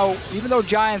mentioned how even though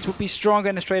Giants would be stronger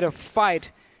in a straight up fight,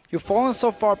 you've fallen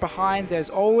so far behind, there's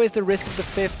always the risk of the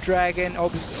 5th dragon,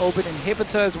 open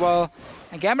inhibitor as well.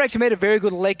 And Gambit actually made a very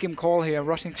good late game call here,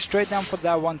 rushing straight down for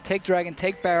that one. Take dragon,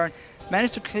 take Baron,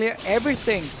 managed to clear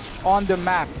everything on the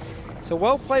map. So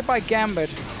well played by Gambit.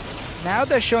 Now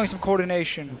they're showing some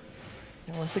coordination.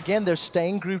 And once again, they're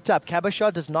staying grouped up.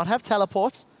 Cabochard does not have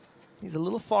teleports. He's a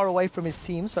little far away from his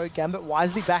team, so Gambit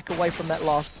wisely back away from that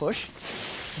last push.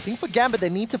 I think for Gambit, they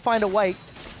need to find a way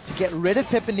to get rid of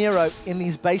Pepinero in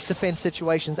these base defense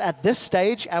situations. At this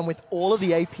stage, and with all of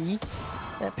the AP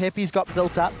that Pepe's got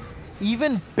built up,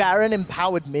 even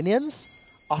Baron-empowered minions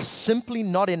are simply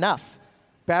not enough.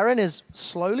 Baron is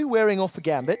slowly wearing off for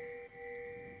Gambit.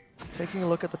 Taking a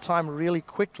look at the time really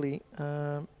quickly.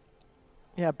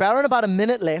 Yeah, Baron about a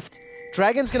minute left.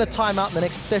 Dragon's going to time out in the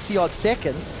next 30-odd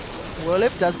seconds.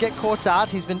 Werlyb does get caught out.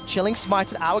 He's been chilling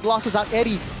smited. Hourglass is out.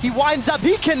 Eddie, he winds up,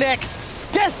 he connects.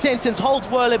 Death Sentence holds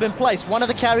Werlyb in place. One of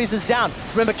the carries is down.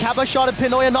 Remember, Cabochard and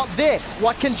Pinoy are not there.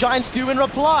 What can Giants do in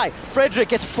reply? Frederick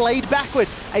gets flayed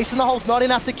backwards. Ace in the hole's not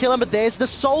enough to kill him, but there's the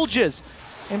soldiers.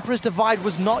 Emperor's Divide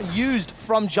was not used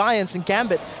from Giants, and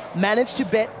Gambit managed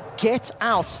to get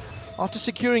out after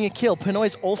securing a kill.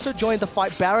 Pinoy's also joined the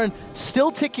fight. Baron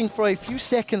still ticking for a few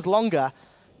seconds longer.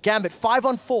 Gambit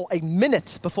 5-on-4, a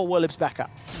minute before Werlyb's back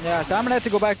up. Yeah, Diamond had to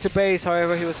go back to base,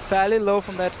 however, he was fairly low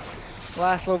from that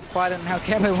last low fight, and now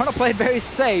Gambit want to play it very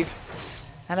safe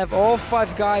and have all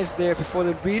 5 guys there before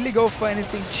they really go for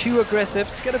anything too aggressive.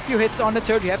 Just get a few hits on the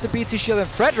turret. You have the BT shield, and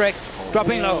Frederick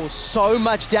dropping low. So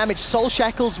much damage. Soul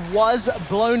Shackles was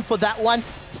blown for that one.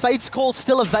 Fate's Call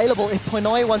still available if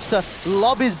Pinoy wants to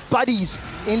lob his buddies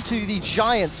into the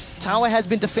Giants. Tower has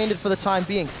been defended for the time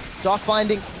being. Dark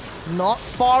Binding not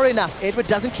far enough. Edward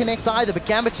doesn't connect either, but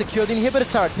Gambit secured the inhibitor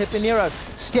turret. Pepinero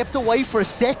stepped away for a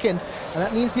second, and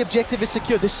that means the objective is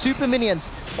secured. The super minions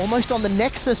almost on the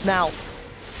Nexus now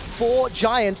for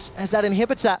Giants, as that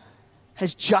inhibitor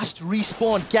has just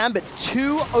respawned. Gambit,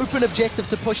 2 open objectives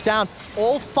to push down.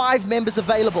 All 5 members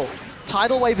available.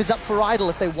 Tidal Wave is up for Rydle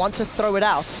if they want to throw it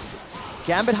out.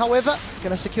 Gambit, however,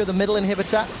 going to secure the middle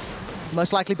inhibitor.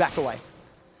 Most likely back away.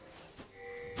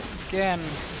 Again,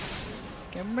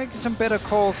 can make some better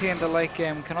calls here in the late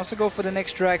game. Can also go for the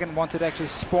next dragon once it actually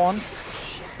spawns.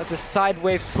 But the side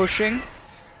waves pushing.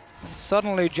 And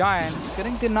suddenly Giants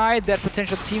getting denied that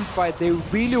potential team fight they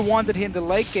really wanted here in the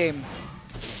late game.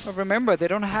 But remember, they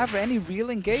don't have any real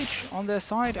engage on their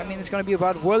side. I mean, it's going to be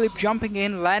about Werlyb jumping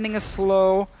in, landing a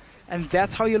slow, and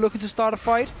that's how you're looking to start a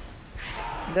fight.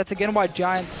 And that's again why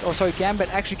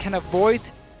Gambit actually can avoid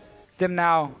them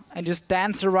now and just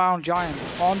dance around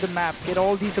Giants on the map, get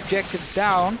all these objectives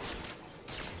down.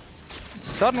 And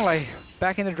suddenly,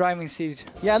 back in the driving seat.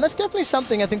 Yeah, and that's definitely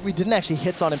something I think we didn't actually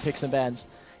hit on in Picks and Bans,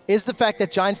 is the fact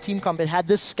that Giants Team Comp had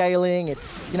this scaling, it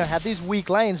had these weak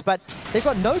lanes, but they've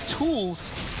got no tools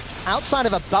outside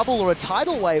of a bubble or a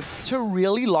tidal wave to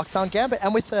really lock down Gambit.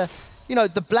 And with the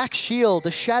the Black Shield,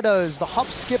 the Shadows, the hop,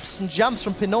 skips, and jumps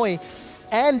from Pinoy,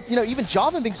 and even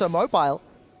Jarvan being so mobile,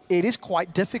 it is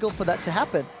quite difficult for that to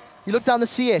happen. You look down the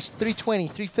CS, 320,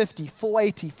 350,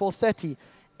 480, 430.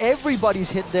 Everybody's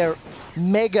hit their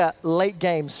mega late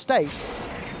game states.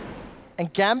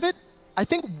 And Gambit, I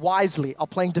think wisely, are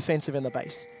playing defensive in the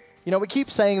base. We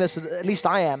keep saying this, at least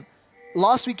I am.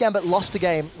 Last week, Gambit lost a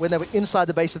game when they were inside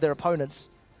the base of their opponents.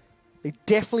 They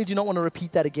definitely do not want to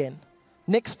repeat that again.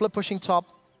 Nick split pushing top,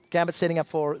 Gambit setting up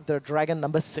for their Dragon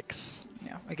number 6.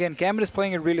 Yeah, again, Gambit is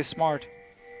playing it really smart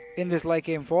in this late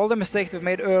game. For all the mistakes they've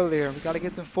made earlier, we got to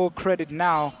give them full credit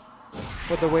now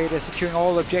for the way they're securing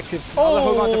all objectives.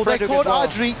 Oh, they caught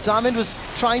Adryh. Diamond was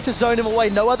trying to zone him away.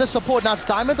 No other support. Now it's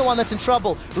Diamond the one that's in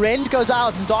trouble. Rend goes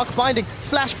out and Dark Binding.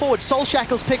 Flash forward. Soul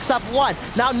Shackles picks up 1.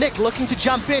 Now Nick looking to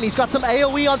jump in. He's got some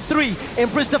AoE on 3.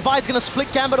 Emperor's Divide's going to split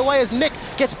Gambit away as Nick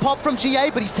gets popped from GA,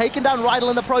 but he's taken down Rydle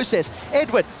in the process.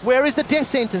 Edward, where is the death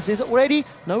sentence? Is it ready?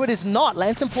 No, it is not.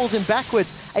 Lantern pulls him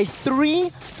backwards. A 3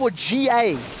 for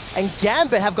GA. And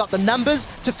Gambit have got the numbers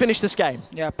to finish this game.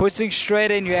 Yeah, pushing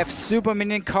straight in. You have Super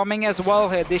Minion coming as well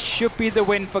here. This should be the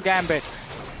win for Gambit.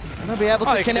 And they'll be able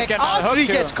to connect. Adryh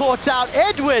gets caught out.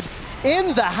 Edward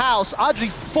in the house. Adryh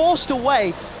forced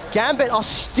away. Gambit are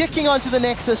sticking onto the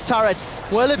Nexus turrets.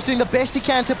 Werlyb's doing the best he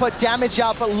can to put damage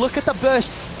out, but look at the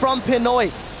burst from Pinoy.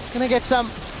 He's going to get some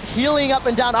healing up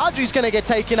and down. Adryh's going to get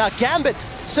taken out. Gambit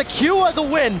secure the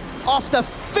win after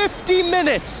 50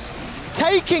 minutes.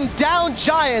 taking down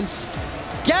Giants.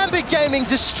 Gambit Gaming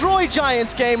destroy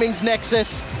Giants Gaming's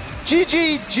Nexus.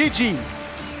 GG, GG.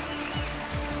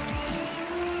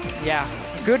 Yeah,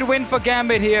 good win for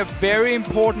Gambit here. Very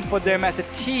important for them as a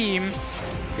team.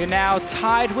 We're now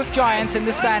tied with Giants in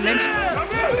the standings.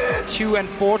 2 and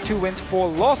 4, 2 wins, 4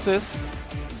 losses.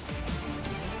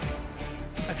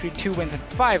 Actually, 2 wins and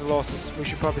 5 losses, we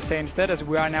should probably say instead, as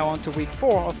we are now on to week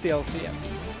 4 of the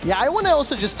LCS. Yeah, I want to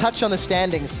also just touch on the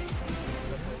standings.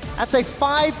 That's a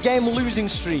 5-game losing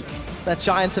streak that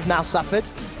Giants have now suffered.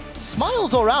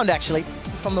 Smiles all around, actually,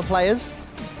 from the players.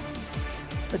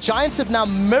 The Giants have now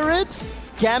mirrored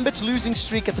Gambit's losing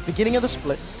streak at the beginning of the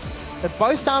split. They're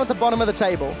both down at the bottom of the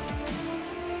table.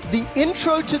 The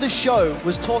intro to the show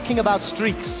was talking about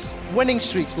streaks, winning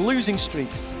streaks, losing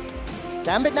streaks.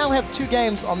 Gambit now have 2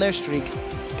 games on their streak,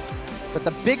 but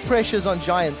the big pressure's on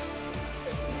Giants.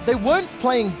 They weren't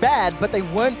playing bad, but they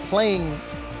weren't playing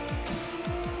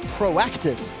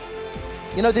proactive.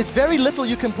 You know, there's very little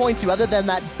you can point to other than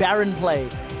that Baron play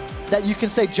that you can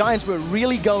say Giants were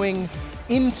really going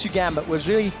into Gambit, was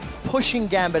really pushing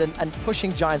Gambit and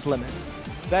pushing Giants' limits.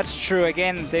 That's true.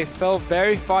 Again, they fell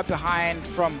very far behind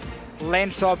from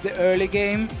lane swap the early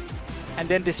game. And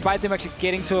then despite them actually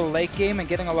getting to a late game and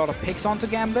getting a lot of picks onto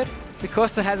Gambit,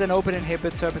 because they had an open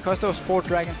inhibitor, because there was 4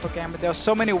 dragons for Gambit, there are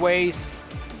so many ways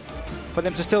for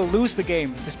them to still lose the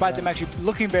game, despite them actually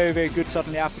looking very, very good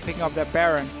suddenly after picking up that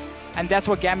Baron. And that's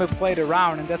what Gambit played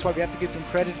around, and that's why we have to give them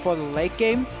credit for the late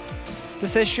game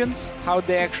decisions, how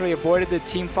they actually avoided the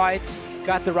team fights,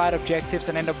 got the right objectives,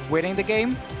 and ended up winning the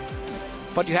game.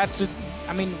 But you have to,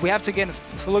 I mean, we have to again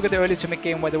look at the early to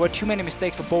mid-game where there were too many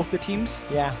mistakes for both the teams.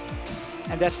 Yeah.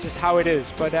 And that's just how it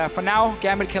is. But for now,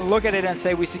 Gambit can look at it and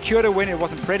say we secured a win. It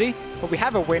wasn't pretty, but we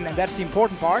have a win, and that's the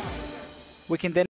important part. We can then